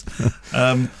pictures.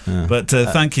 But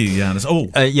thank you, Johannes.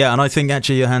 Yeah, and I think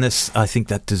actually, Johannes, I think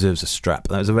that deserves a strap.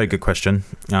 That was a very good question.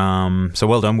 So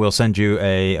well done. I'll send you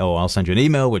an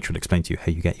email which will explain to you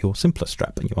how you get your Simpler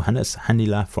strap. And Johannes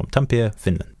Handila from Tampere,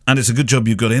 Finland. And it's a good job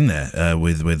you got in there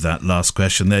with that last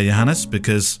question there, Johannes,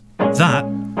 because that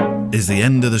is the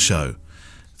end of the show.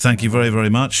 Thank you very, very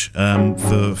much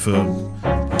for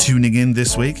tuning in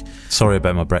this week. Sorry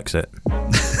about my Brexit.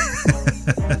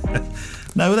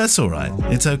 No, that's all right.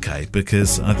 It's okay,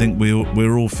 because I think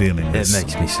we're all feeling this. It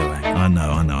makes me so angry. I know.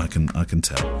 I can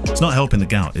tell. It's not helping the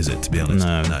gout, is it? To be honest,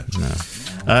 no.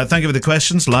 Thank you for the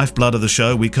questions. Lifeblood of the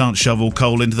show. We can't shovel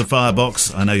coal into the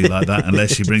firebox. I know you like that,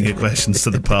 unless you bring your questions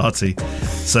to the party.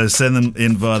 So send them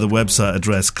in via the website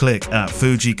address. Click at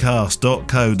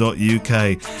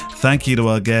fujicast.co.uk. Thank you to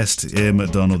our guest, Ian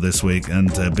MacDonald, this week,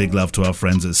 and big love to our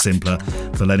friends at Simpler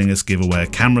for letting us give away a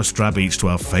camera strap each to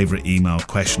our favourite email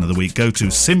question of the week. Go to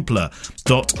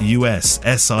simpler.us,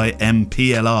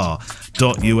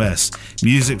 simpler.us.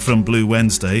 Music from Blue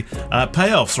Wednesday.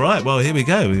 Payoffs, right? Well, here we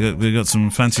go. We've got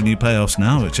some fancy new payoffs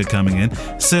now, which are coming in.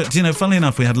 So, funnily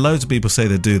enough, we had loads of people say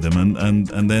they do them,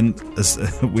 and then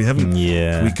we haven't.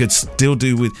 Yeah. We could still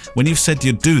do with when you've said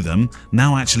you'd do them.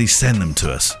 Now, actually send them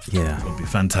to us. Yeah, it would be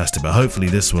fantastic. But hopefully,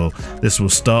 this will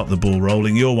start the ball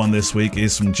rolling. Your one this week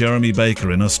is from Jeremy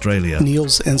Baker in Australia.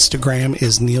 Neil's Instagram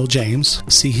is Neil James.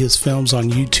 See his films on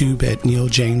YouTube at Neil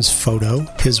James Photo.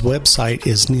 His website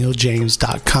is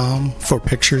neiljames.com for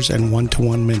pictures and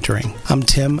one-to-one mentoring. I'm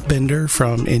Tim Bender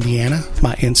from Indiana.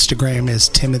 My Instagram is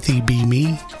Timothy B.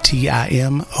 Me,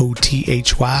 TIMOTHYBME,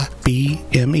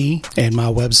 and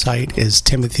my website is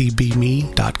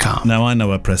timothybme.com. Now, I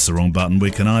know I pressed the wrong button.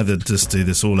 We can either just do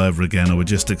this all over again, or we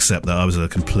just accept that I was a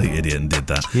complete idiot and did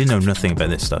that. You know nothing about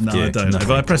this stuff, no, do you? I don't. Nothing.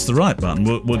 If I press the right button,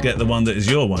 we'll get the one that is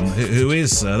your one. Who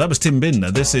is... that was Tim Binder.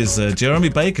 This is Jeremy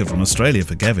Baker from Australia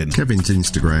for Kevin. Kevin's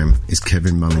Instagram is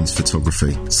Kevin Mullins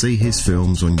Photography. See his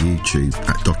films on YouTube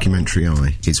at Documentary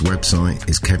Eye. His website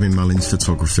is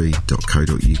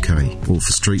kevinmullinsphotography.co.uk. All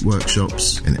for street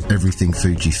workshops and everything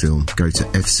Fujifilm film, go to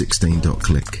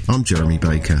f16.click. I'm Jeremy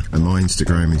Baker, and my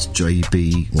Instagram is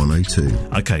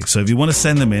jb102. Okay, so if you want to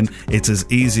send them in, it's as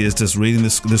easy as just reading the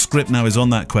script now is on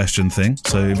that question thing.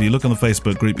 So if you look on the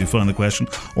Facebook group, you find the question,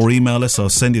 or email us, I'll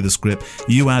send you the script.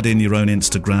 You add in your own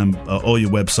Instagram or your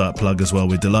website plug as well.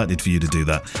 We're delighted for you to do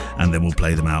that, and then we'll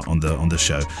play them out on the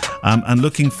show. And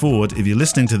looking forward, if you're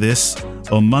listening to this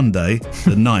on Monday,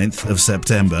 the 9th of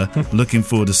September, looking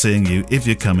forward to seeing you if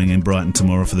you're coming in Brighton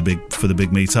tomorrow for the big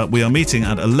meetup. We are meeting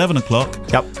at 11 o'clock.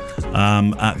 Yep.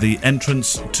 At the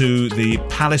entrance to the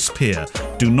Palace Pier.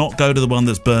 Do not go to the one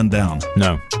that's burned down.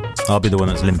 No, I'll be the one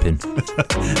that's limping.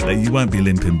 You won't be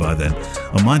limping by then.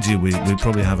 Oh, mind you, we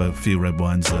probably have a few red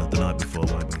wines the night before,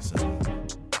 won't we? So.